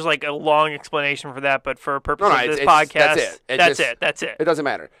there's like a long explanation for that, but for purpose of this podcast, that's it. It doesn't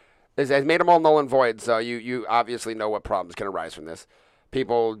matter. It made them all null and void, so you obviously know what problems can arise from this.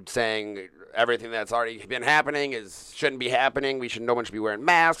 People saying everything that's already been happening shouldn't be happening. No one should be wearing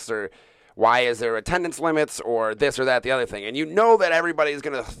masks, or why is there attendance limits, or this or that, the other thing. And you know that everybody's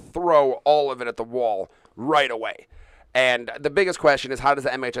going to throw all of it at the wall right away. And the biggest question is, how does the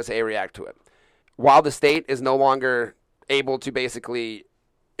MHSAA react to it? While the state is no longer able to basically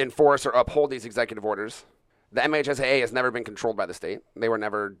enforce or uphold these executive orders, the MHSAA has never been controlled by the state. They were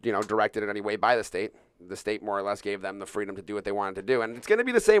never, directed in any way by the state. the state more or less gave them the freedom to do what they wanted to do. And it's going to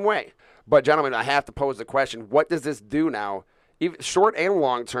be the same way. But, gentlemen, I have to pose the question, what does this do now, even short and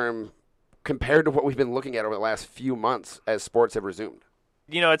long term, compared to what we've been looking at over the last few months as sports have resumed?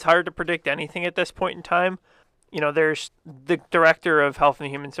 It's hard to predict anything at this point in time. There's the director of Health and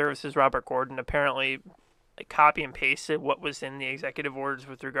Human Services, Robert Gordon, apparently copy and pasted what was in the executive orders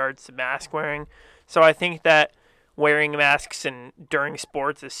with regards to mask wearing. So I think that wearing masks during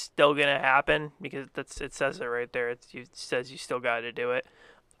sports is still going to happen because it says it right there. It says you still got to do it.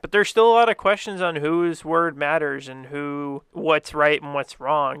 But there's still a lot of questions on whose word matters and what's right and what's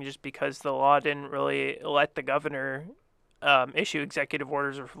wrong, just because the law didn't really let the governor issue executive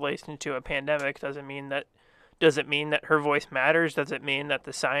orders relating to a pandemic. Does it mean that her voice matters? Does it mean that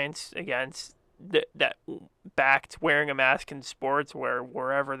the science against that backed wearing a mask in sports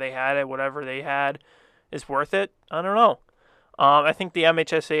wherever they had it, whatever they had, is worth it? I don't know. I think the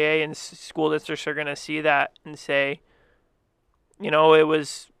MHSAA and school districts are going to see that and say,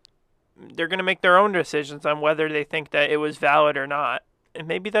 they're going to make their own decisions on whether they think that it was valid or not. And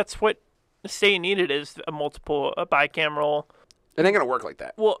maybe that's what the state needed, is a bicameral. It ain't going to work like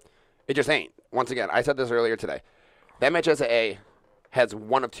that. Well, it just ain't. Once again, I said this earlier today. The MHSAA has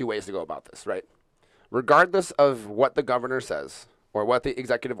one of two ways to go about this, right? Regardless of what the governor says or what the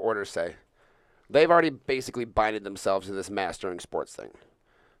executive orders say, they've already basically binded themselves to this mask during sports thing.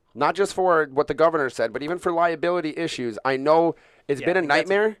 Not just for what the governor said, but even for liability issues. I know it's been a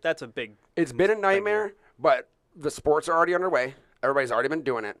nightmare. That's a big... It's been a nightmare, but the sports are already underway. Everybody's already been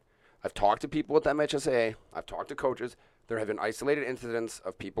doing it. I've talked to people at the MHSAA. I've talked to coaches. There have been isolated incidents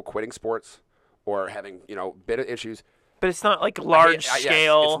of people quitting sports or having, bit of issues. But it's not like large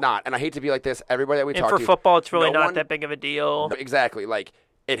scale. Yes, it's not. And I hate to be like this. Everybody that we talk to... And for football, it's really not that big of a deal. Exactly.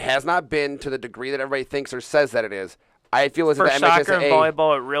 It has not been to the degree that everybody thinks or says that it is. I feel as if for the soccer MHSAA, and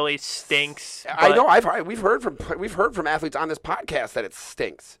volleyball, it really stinks. I know. We've heard from athletes on this podcast that it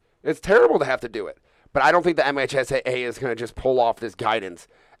stinks. It's terrible to have to do it. But I don't think the MHSAA is going to just pull off this guidance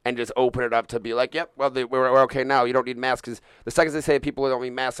and just open it up to be like, yep, well, we're okay now. You don't need masks. Because the second they say people don't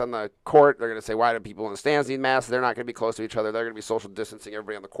need masks on the court, they're going to say, why do people in the stands need masks? They're not going to be close to each other. They're going to be social distancing.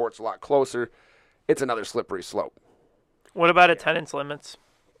 Everybody on the court's a lot closer. It's another slippery slope. What about attendance limits?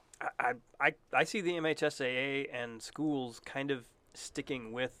 I see the MHSAA and schools kind of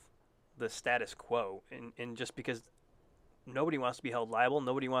sticking with the status quo, and just because nobody wants to be held liable,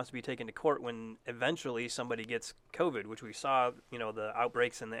 nobody wants to be taken to court when eventually somebody gets COVID, which we saw, the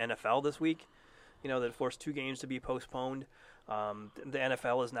outbreaks in the NFL this week, that forced 2 games to be postponed. The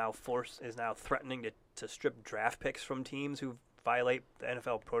NFL is now threatening to strip draft picks from teams who violate the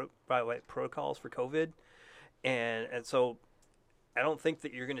NFL protocols for COVID, and so I don't think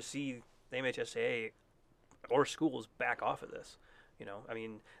that you're going to see the MHSAA or schools back off of this.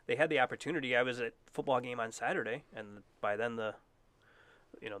 They had the opportunity. I was at a football game on Saturday, and by then the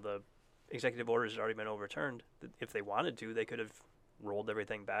executive orders had already been overturned. If they wanted to, they could have rolled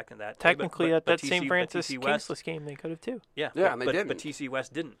everything back in that. Technically, at that St. Francis Kingsless game, they could have too. And they didn't. But TC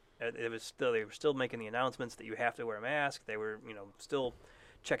West didn't. They were still making the announcements that you have to wear a mask. They were still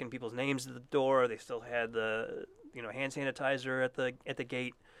checking people's names at the door. They still had the hand sanitizer at the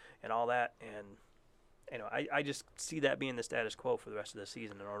gate and all that. And I just see that being the status quo for the rest of the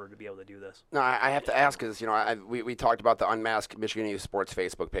season in order to be able to do this. No, I have to ask because, we talked about the Unmasked Michigan Youth Sports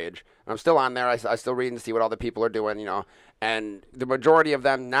Facebook page. I'm still on there. I still read and see what all the people are doing, and the majority of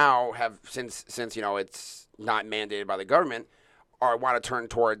them now have, since it's not mandated by the government, want to turn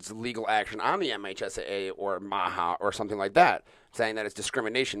towards legal action on the MHSAA or MAHA or something like that, saying that it's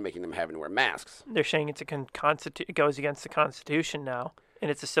discrimination making them having to wear masks. They're saying it goes against the Constitution now. And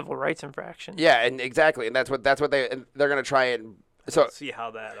it's a civil rights infraction. Yeah, and exactly, and that's what they're going to try and see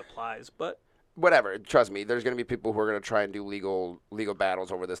how that applies, but whatever. Trust me, there's going to be people who are going to try and do legal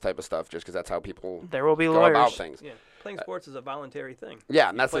battles over this type of stuff, just because that's how people there will be go lawyers about things. Yeah, playing sports is a voluntary thing. Yeah,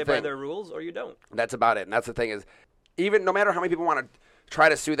 and that's the thing. You play by their rules, or you don't. That's about it, and that's the thing is, even no matter how many people want to try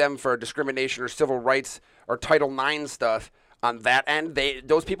to sue them for discrimination or civil rights or Title IX stuff on that end,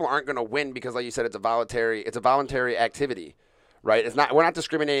 those people aren't going to win because, like you said, it's a voluntary activity. Right, we're not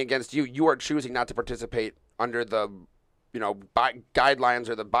discriminating against you. You are choosing not to participate under the, guidelines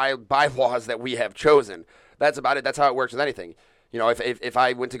or the bylaws that we have chosen. That's about it. That's how it works with anything. If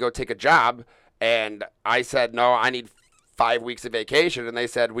I went to go take a job and I said no, I need 5 weeks of vacation, and they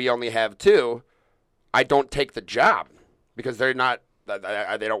said we only have 2, I don't take the job because they're not.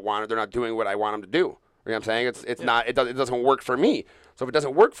 They don't want it. They're not doing what I want them to do. You know what I'm saying? It doesn't work for me. So if it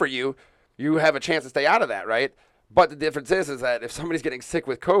doesn't work for you, you have a chance to stay out of that, right? But the difference is that if somebody's getting sick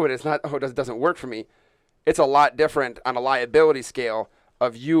with COVID, it's not, it doesn't work for me. It's a lot different on a liability scale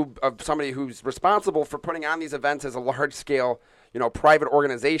of somebody who's responsible for putting on these events as a large scale, private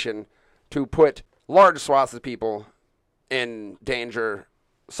organization, to put large swaths of people in danger,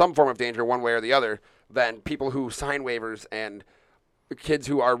 some form of danger, one way or the other, than people who sign waivers and kids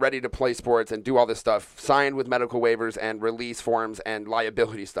who are ready to play sports and do all this stuff, signed with medical waivers and release forms and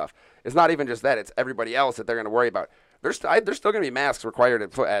liability stuff. It's not even just that; it's everybody else that they're going to worry about. There's still going to be masks required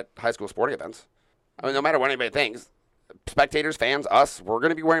at high school sporting events. I mean, no matter what anybody thinks, spectators, fans, us, we're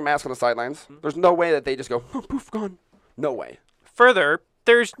going to be wearing masks on the sidelines. There's no way that they just go, oh, poof, gone. No way. Further,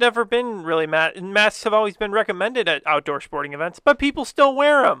 there's never been really masks have always been recommended at outdoor sporting events, but people still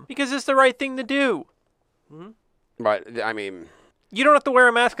wear them because it's the right thing to do. Mm-hmm. But, I mean, you don't have to wear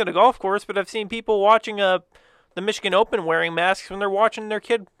a mask at a golf course, but I've seen people watching the Michigan Open wearing masks when they're watching their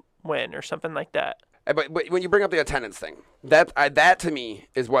kid win or something like that. But when you bring up the attendance thing, that to me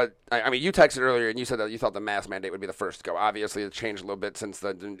is what I mean. You texted earlier and you said that you thought the mask mandate would be the first to go. Obviously, it's changed a little bit since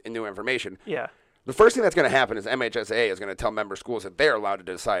the new information. Yeah. The first thing that's going to happen is MHSAA is going to tell member schools that they're allowed to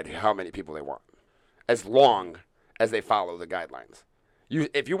decide how many people they want, as long as they follow the guidelines.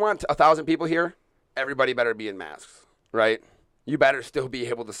 If you want 1,000 people here, everybody better be in masks, right? You better still be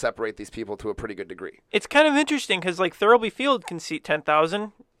able to separate these people to a pretty good degree. It's kind of interesting because, like, Thurlby Field can seat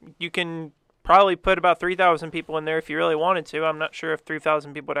 10,000. You can probably put about 3,000 people in there if you really wanted to. I'm not sure if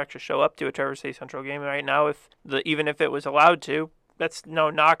 3,000 people would actually show up to a Traverse City Central game right now, even if it was allowed to. That's no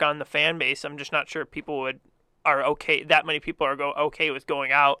knock on the fan base. I'm just not sure if are okay. That many people are okay with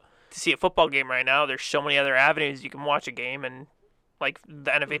going out to see a football game right now. There's so many other avenues you can watch a game, and like the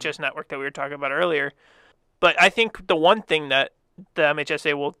NFHS network that we were talking about earlier. But I think the one thing that the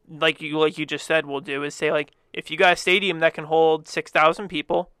MHSAA will, like you just said, will do is say, like, if you got a stadium that can hold 6,000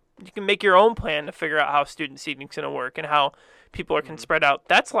 people, you can make your own plan to figure out how student seating is going to work and how people can spread out.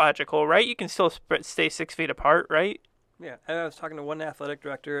 That's logical, right? You can still stay 6 feet apart, right? Yeah, and I was talking to one athletic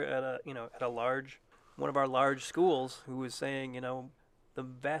director at one of our large schools who was saying, the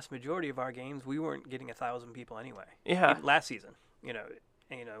vast majority of our games we weren't getting 1,000 people anyway. Yeah. Last season, we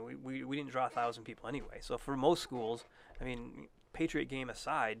didn't draw 1,000 people anyway. So for most schools, I mean, Patriot game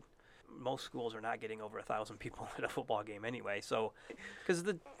aside, most schools are not getting over 1,000 people at a football game anyway. So, because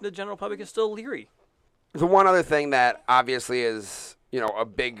the general public is still leery. The one other thing that obviously is, a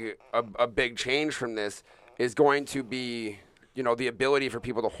big change from this is going to be, the ability for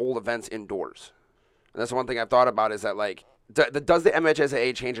people to hold events indoors. And that's the one thing I've thought about is that, like, does the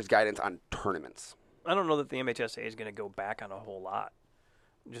MHSAA change its guidance on tournaments? I don't know that the MHSAA is going to go back on a whole lot,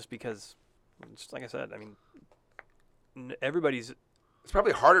 just because, just like I said, I mean, everybody's... It's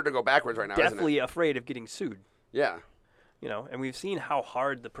probably harder to go backwards right now, definitely isn't it? afraid of getting sued. Yeah. And we've seen how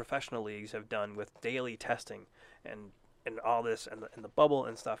hard the professional leagues have done with daily testing and all this and the bubble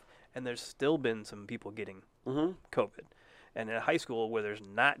and stuff, and there's still been some people getting COVID. And in a high school where there's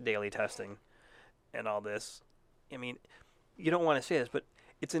not daily testing and all this, I mean, you don't want to say this, but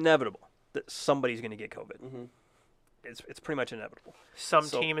it's inevitable that somebody's going to get COVID. Mm-hmm. It's pretty much inevitable. Some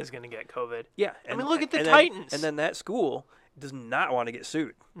team is going to get COVID. Yeah. I mean, look at the Titans. And then that school does not want to get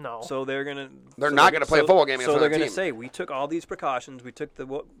sued. No. So they're not going to play a football game against another team. So they're going to say, we took all these precautions. We took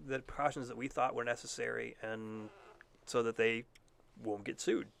the precautions that we thought were necessary, and so that they won't get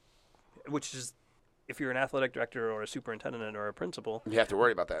sued. Which is, if you're an athletic director or a superintendent or a principal, you have to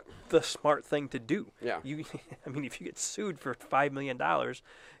worry about that. The smart thing to do. Yeah. I mean, if you get sued for $5 million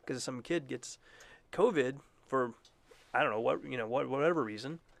because some kid gets COVID for, I don't know whatever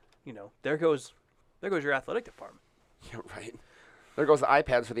reason, there goes your athletic department. Yeah, right. There goes the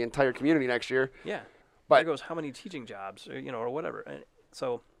iPads for the entire community next year. Yeah. But there goes how many teaching jobs, or whatever. And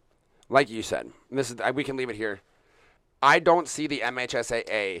so, like you said, we can leave it here. I don't see the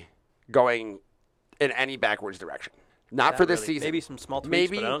MHSAA going in any backwards direction. Not for this season. Maybe some small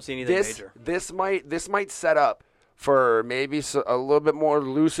tweaks, but I don't see anything major. This might set up for maybe a little bit more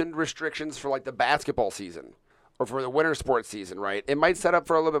loosened restrictions for like the basketball season. Or for the winter sports season, right? It might set up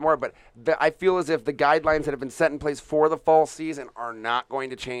for a little bit more, but I feel as if the guidelines that have been set in place for the fall season are not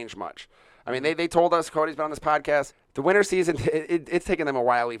going to change much. I mean, they told us, Cody's been on this podcast, the winter season, it's taken them a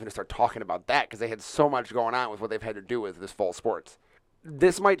while even to start talking about that because they had so much going on with what they've had to do with this fall sports.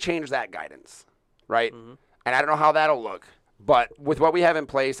 This might change that guidance, right? Mm-hmm. And I don't know how that'll look, but with what we have in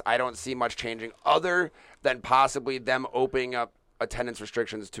place, I don't see much changing other than possibly them opening up attendance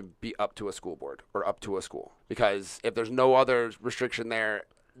restrictions to be up to a school board or up to a school. Because if there's no other restriction there,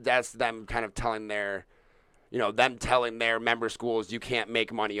 that's them kind of telling their member schools, you can't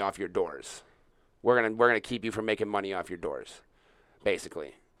make money off your doors. We're gonna keep you from making money off your doors,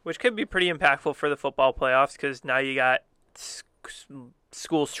 basically. Which could be pretty impactful for the football playoffs because now you got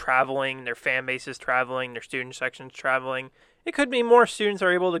schools traveling, their fan bases traveling, their student sections traveling, It could be more students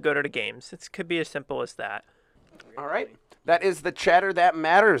are able to go to the games. It could be as simple as that. All right. That is the chatter that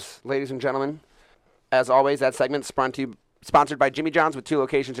matters, ladies and gentlemen. As always, that segment sponsored by Jimmy John's with 2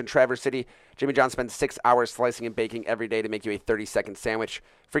 locations in Traverse City. Jimmy John's spends 6 hours slicing and baking every day to make you a 30-second sandwich.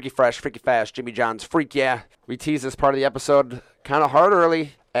 Freaky fresh, freaky fast, Jimmy John's freak yeah. We teased this part of the episode kind of hard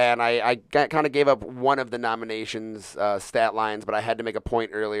early, and I kind of gave up one of the nominations stat lines, but I had to make a point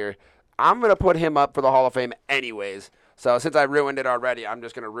earlier. I'm going to put him up for the Hall of Fame anyways. So since I ruined it already, I'm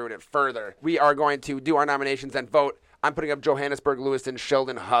just going to ruin it further. We are going to do our nominations and vote. I'm putting up Johannesburg Lewiston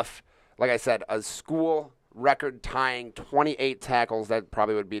Sheldon Huff. Like I said, a school record tying 28 tackles. That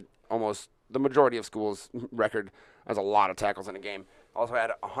probably would be almost the majority of schools' record. That's a lot of tackles in a game. Also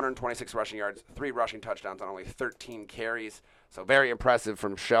had 126 rushing yards, 3 rushing touchdowns on only 13 carries. So very impressive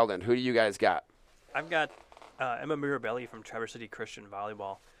from Sheldon. Who do you guys got? I've got Emma Mirabelli from Traverse City Christian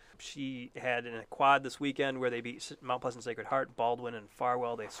Volleyball. She had in a quad this weekend where they beat Mount Pleasant Sacred Heart, Baldwin, and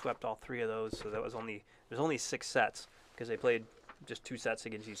Farwell. They swept all 3 of those, so there's only 6 sets because they played just 2 sets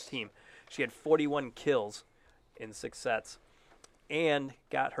against each team. She had 41 kills in 6 sets and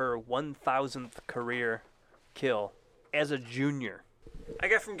got her 1,000th career kill as a junior. I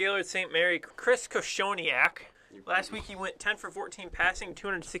got from Gaylord St. Mary, Chris Koshoniak. Last week he went 10 for 14 passing,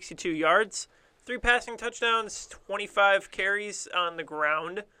 262 yards, 3 passing touchdowns, 25 carries on the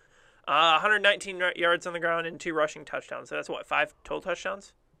ground, 119 yards on the ground, and 2 rushing touchdowns. So that's 5 total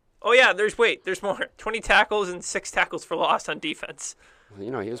touchdowns? Oh, yeah, there's more. 20 tackles and 6 tackles for loss on defense. He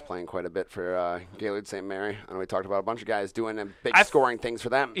was playing quite a bit for Gaylord St. Mary. I know we talked about a bunch of guys doing big scoring things for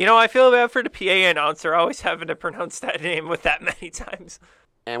them. I feel bad for the PA announcer always having to pronounce that name with that many times.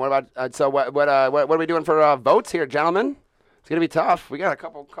 And what about what are we doing for votes here, gentlemen? It's gonna be tough. We got a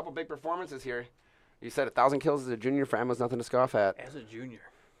couple big performances here. You said 1,000 kills as a junior for Emma's nothing to scoff at. As a junior.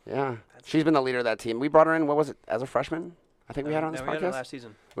 Yeah, she's been the leader of that team. We brought her in. What was it? As a freshman? I think we had her on this podcast. We had her last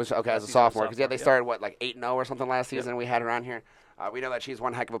season. As a sophomore. Because they started 8-0 or something last season. Yep. We had her on here. We know that she's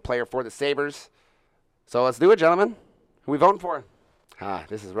one heck of a player for the Sabres. So let's do it, gentlemen. Who we voting for?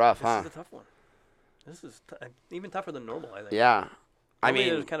 This is rough, This is a tough one. This is even tougher than normal, I think. Yeah. I mean,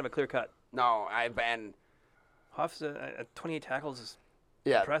 it was kind of a clear cut. No, I've been. Huff's 28 tackles is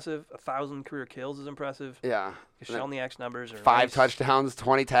impressive. 1,000 career kills is impressive. Yeah. Shelniak's numbers are 5 nice. touchdowns,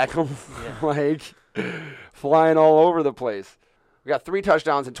 20 tackles. Yeah. Flying all over the place. We got 3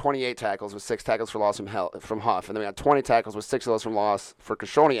 touchdowns and 28 tackles with 6 tackles for loss from Huff. And then we got 20 tackles with 6 of those from loss for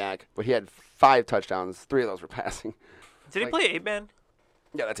Koshoniak. But he had 5 touchdowns. 3 of those were passing. Did he play 8-man?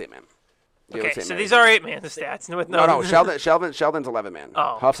 Yeah, that's 8-man. Okay, so these are 8-man, the stats. With No, Sheldon's 11-man.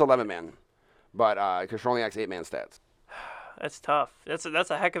 Oh. Huff's 11-man. But Koshoniak's 8-man stats. That's tough.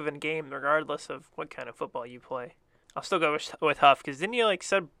 That's a heck of a game, regardless of what kind of football you play. I'll still go with Huff, because didn't you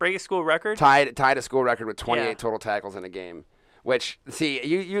break a school record? Tied a school record with 28 total tackles in a game. Which, see,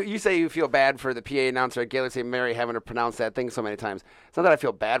 you say you feel bad for the PA announcer at Gaylord St. Mary having to pronounce that thing so many times. It's not that I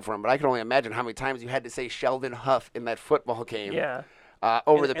feel bad for him, but I can only imagine how many times you had to say Sheldon Huff in that football game. Yeah.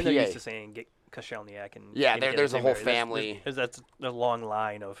 Over the PA. And they're used to saying Koshelniak. There's a whole family. That's a long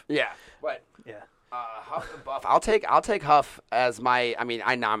line of. Yeah. But yeah. Huff the Buff. I'll take Huff as my. I mean,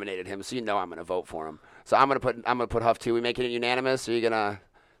 I nominated him, so I'm going to vote for him. So I'm gonna put Huff too. We making it unanimous, or are you gonna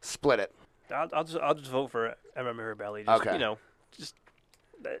split it? I'll just vote for Emma Mirabelli. Okay. Just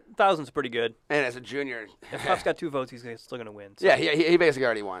 1,000's pretty good. And as a junior, if Huff's got 2 votes, he's still gonna win. So. Yeah, he basically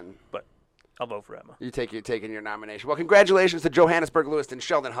already won. But I'll vote for Emma. You're taking your nomination. Well, congratulations to Johannesburg Lewiston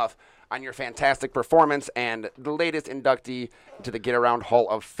Sheldon Huff on your fantastic performance and the latest inductee to the Get Around Hall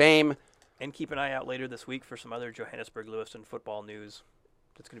of Fame. And keep an eye out later this week for some other Johannesburg Lewiston football news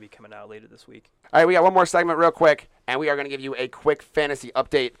that's going to be coming out later this week. All right, we got one more segment real quick, and we are going to give you a quick fantasy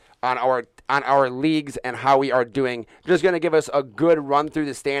update on our leagues and how we are doing. Just going to give us a good run through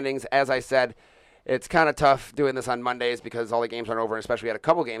the standings. As I said, it's kind of tough doing this on Mondays because all the games aren't over, especially we had a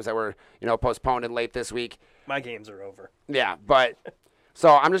couple games that were postponed and late this week. My games are over. Yeah, but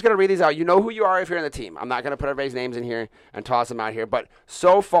so I'm just going to read these out. You know who you are if you're in the team. I'm not going to put everybody's names in here and toss them out here, but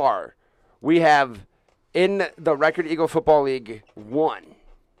so far we have in the Record Eagle Football League 1,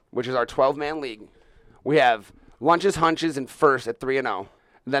 which is our 12-man league. We have Lunches Hunches in first at 3-0.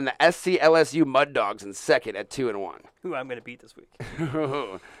 Then the SCLSU Mud Dogs in second at 2-1. Who I'm going to beat this week.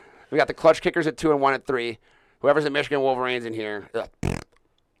 We got the Clutch Kickers at 2-1 at 3. Whoever's the Michigan Wolverines in here.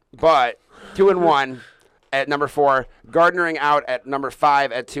 But 2-1 at number 4. Gardnering out at number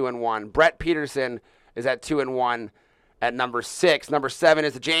 5 at 2-1. Brett Peterson is at 2-1 at number 6. Number 7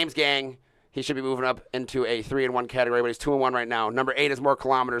 is the James Gang. He should be moving up into a 3-1 category, but he's 2-1 right now. Number 8 is More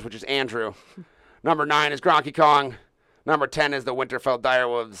Kilometers, which is Andrew. Number 9 is Gronky Kong. Number 10 is the Winterfeld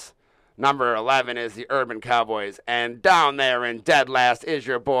Direwolves. Number 11 is the Urban Cowboys. And down there in dead last is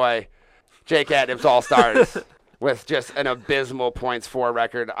your boy, Jake Adams All-Stars, with just an abysmal points for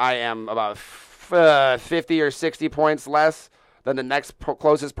record. I am about 50 or 60 points less than the next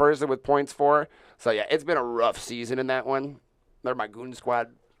closest person with points for. So, yeah, it's been a rough season in that one. They're my goon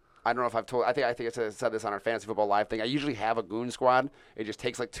squad. I don't know if I've told. I think I said this on our Fantasy Football Live thing. I usually have a goon squad. It just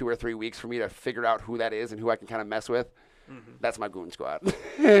takes like 2 or 3 weeks for me to figure out who that is and who I can kind of mess with. Mm-hmm. That's my goon squad.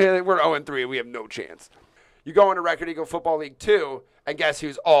 We're 0-3. We have no chance. You go into Record Eagle Football League 2, and guess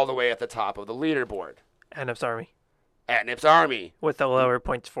who's all the way at the top of the leaderboard? Nips Army. At Nips Army. With the lower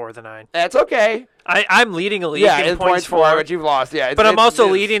points for the 9. That's okay. I'm leading a league in points for, but you've lost. Yeah, but I'm also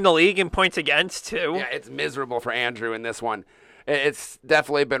leading the league in points against, too. Yeah, it's miserable for Andrew in this one. It's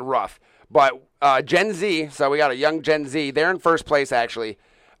definitely been rough. But Gen Z, so we got a young Gen Z. They're in first place, actually,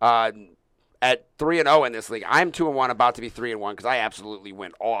 at 3-0 in this league. I'm 2-1, about to be 3-1, because I absolutely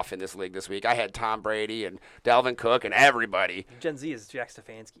went off in this league this week. I had Tom Brady and Dalvin Cook and everybody. Gen Z is Jack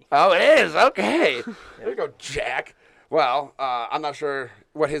Stefanski. Oh, it is? Okay. There you go, Jack. Well, I'm not sure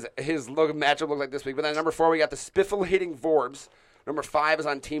what his matchup looked like this week. But then number 4, we got the Spiffulating Vorbs. Number 5 is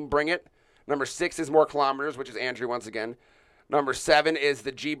on Team Bring It. Number 6 is More Kilometers, which is Andrew once again. Number 7 is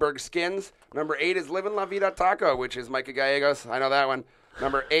the Joburg Skins. Number 8 is Livin' La Vida Taco, which is Micah Gallegos. I know that one.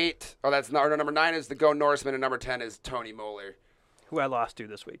 Number 9 is the Go Norseman, and number 10 is Tony Moeller. Who I lost to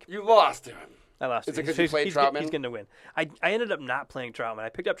this week. You lost to him. I lost to him. Is it because because you played Troutman? He's going to win. I ended up not playing Troutman. I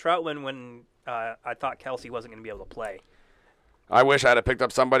picked up Troutman when I thought Kelsey wasn't going to be able to play. I wish I had picked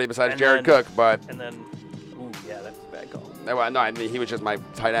up somebody besides Jared Cook, but... And then, that's a bad call. No, I mean, he was just my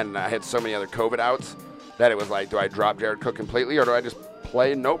tight end, and I had so many other COVID outs that it was like, do I drop Jared Cook completely, or do I just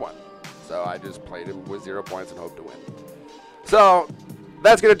play no one? So I just played him with 0 points and hoped to win. So...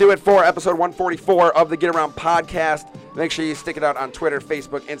 that's going to do it for episode 144 of the Get Around podcast. Make sure you stick it out on Twitter,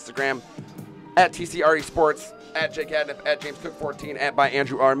 Facebook, Instagram, at TCRE Sports, at Jake Adnip, at James Cook 14, at by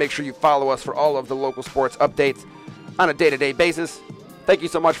Andrew R. Make sure you follow us for all of the local sports updates on a day-to-day basis. Thank you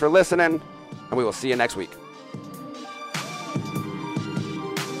so much for listening, and we will see you next week.